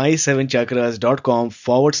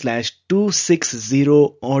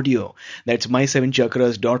my7chakras.com/260 audio. That's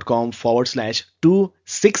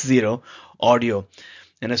my7chakras.com/260 audio.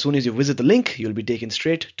 And as soon as you visit the link, you'll be taken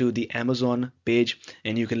straight to the Amazon page,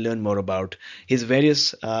 and you can learn more about his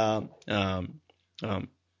various audio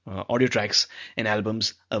tracks and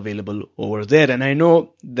albums available over there. And I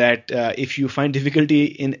know that if you find difficulty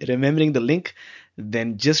in remembering the link,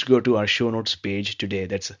 then just go to our show notes page today.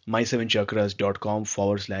 That's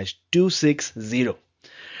my7chakras.com/260.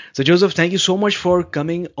 So Joseph, thank you so much for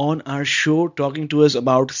coming on our show, talking to us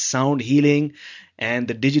about sound healing and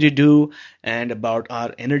the didgeridoo and about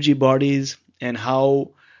our energy bodies and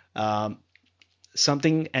how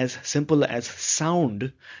something as simple as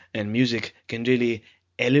sound and music can really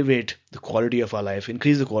elevate the quality of our life,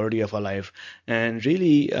 increase the quality of our life, and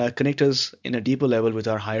really connect us in a deeper level with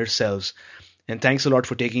our higher selves. And thanks a lot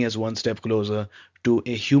for taking us one step closer to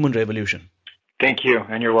a human revolution. Thank you,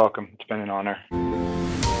 and you're welcome. It's been an honor.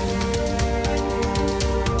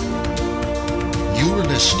 You were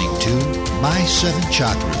listening to My Seven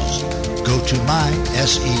Chakras. Go to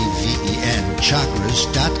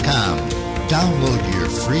mysevenchakras.com. Download your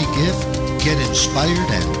free gift, get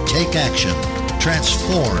inspired, and take action.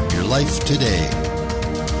 Transform your life today.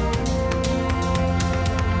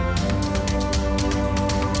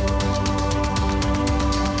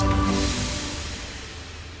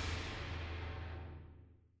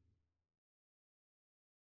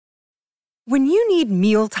 When you need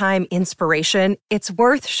mealtime inspiration, it's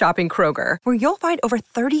worth shopping Kroger, where you'll find over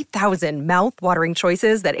 30,000 mouth-watering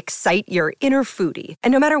choices that excite your inner foodie.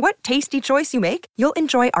 And no matter what tasty choice you make, you'll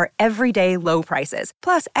enjoy our everyday low prices,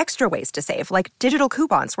 plus extra ways to save, like digital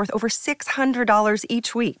coupons worth over $600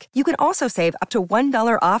 each week. You can also save up to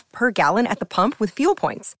 $1 off per gallon at the pump with fuel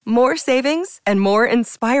points. More savings and more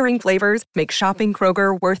inspiring flavors make shopping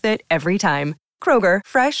Kroger worth it every time. Kroger,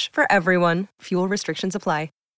 fresh for everyone. Fuel restrictions apply.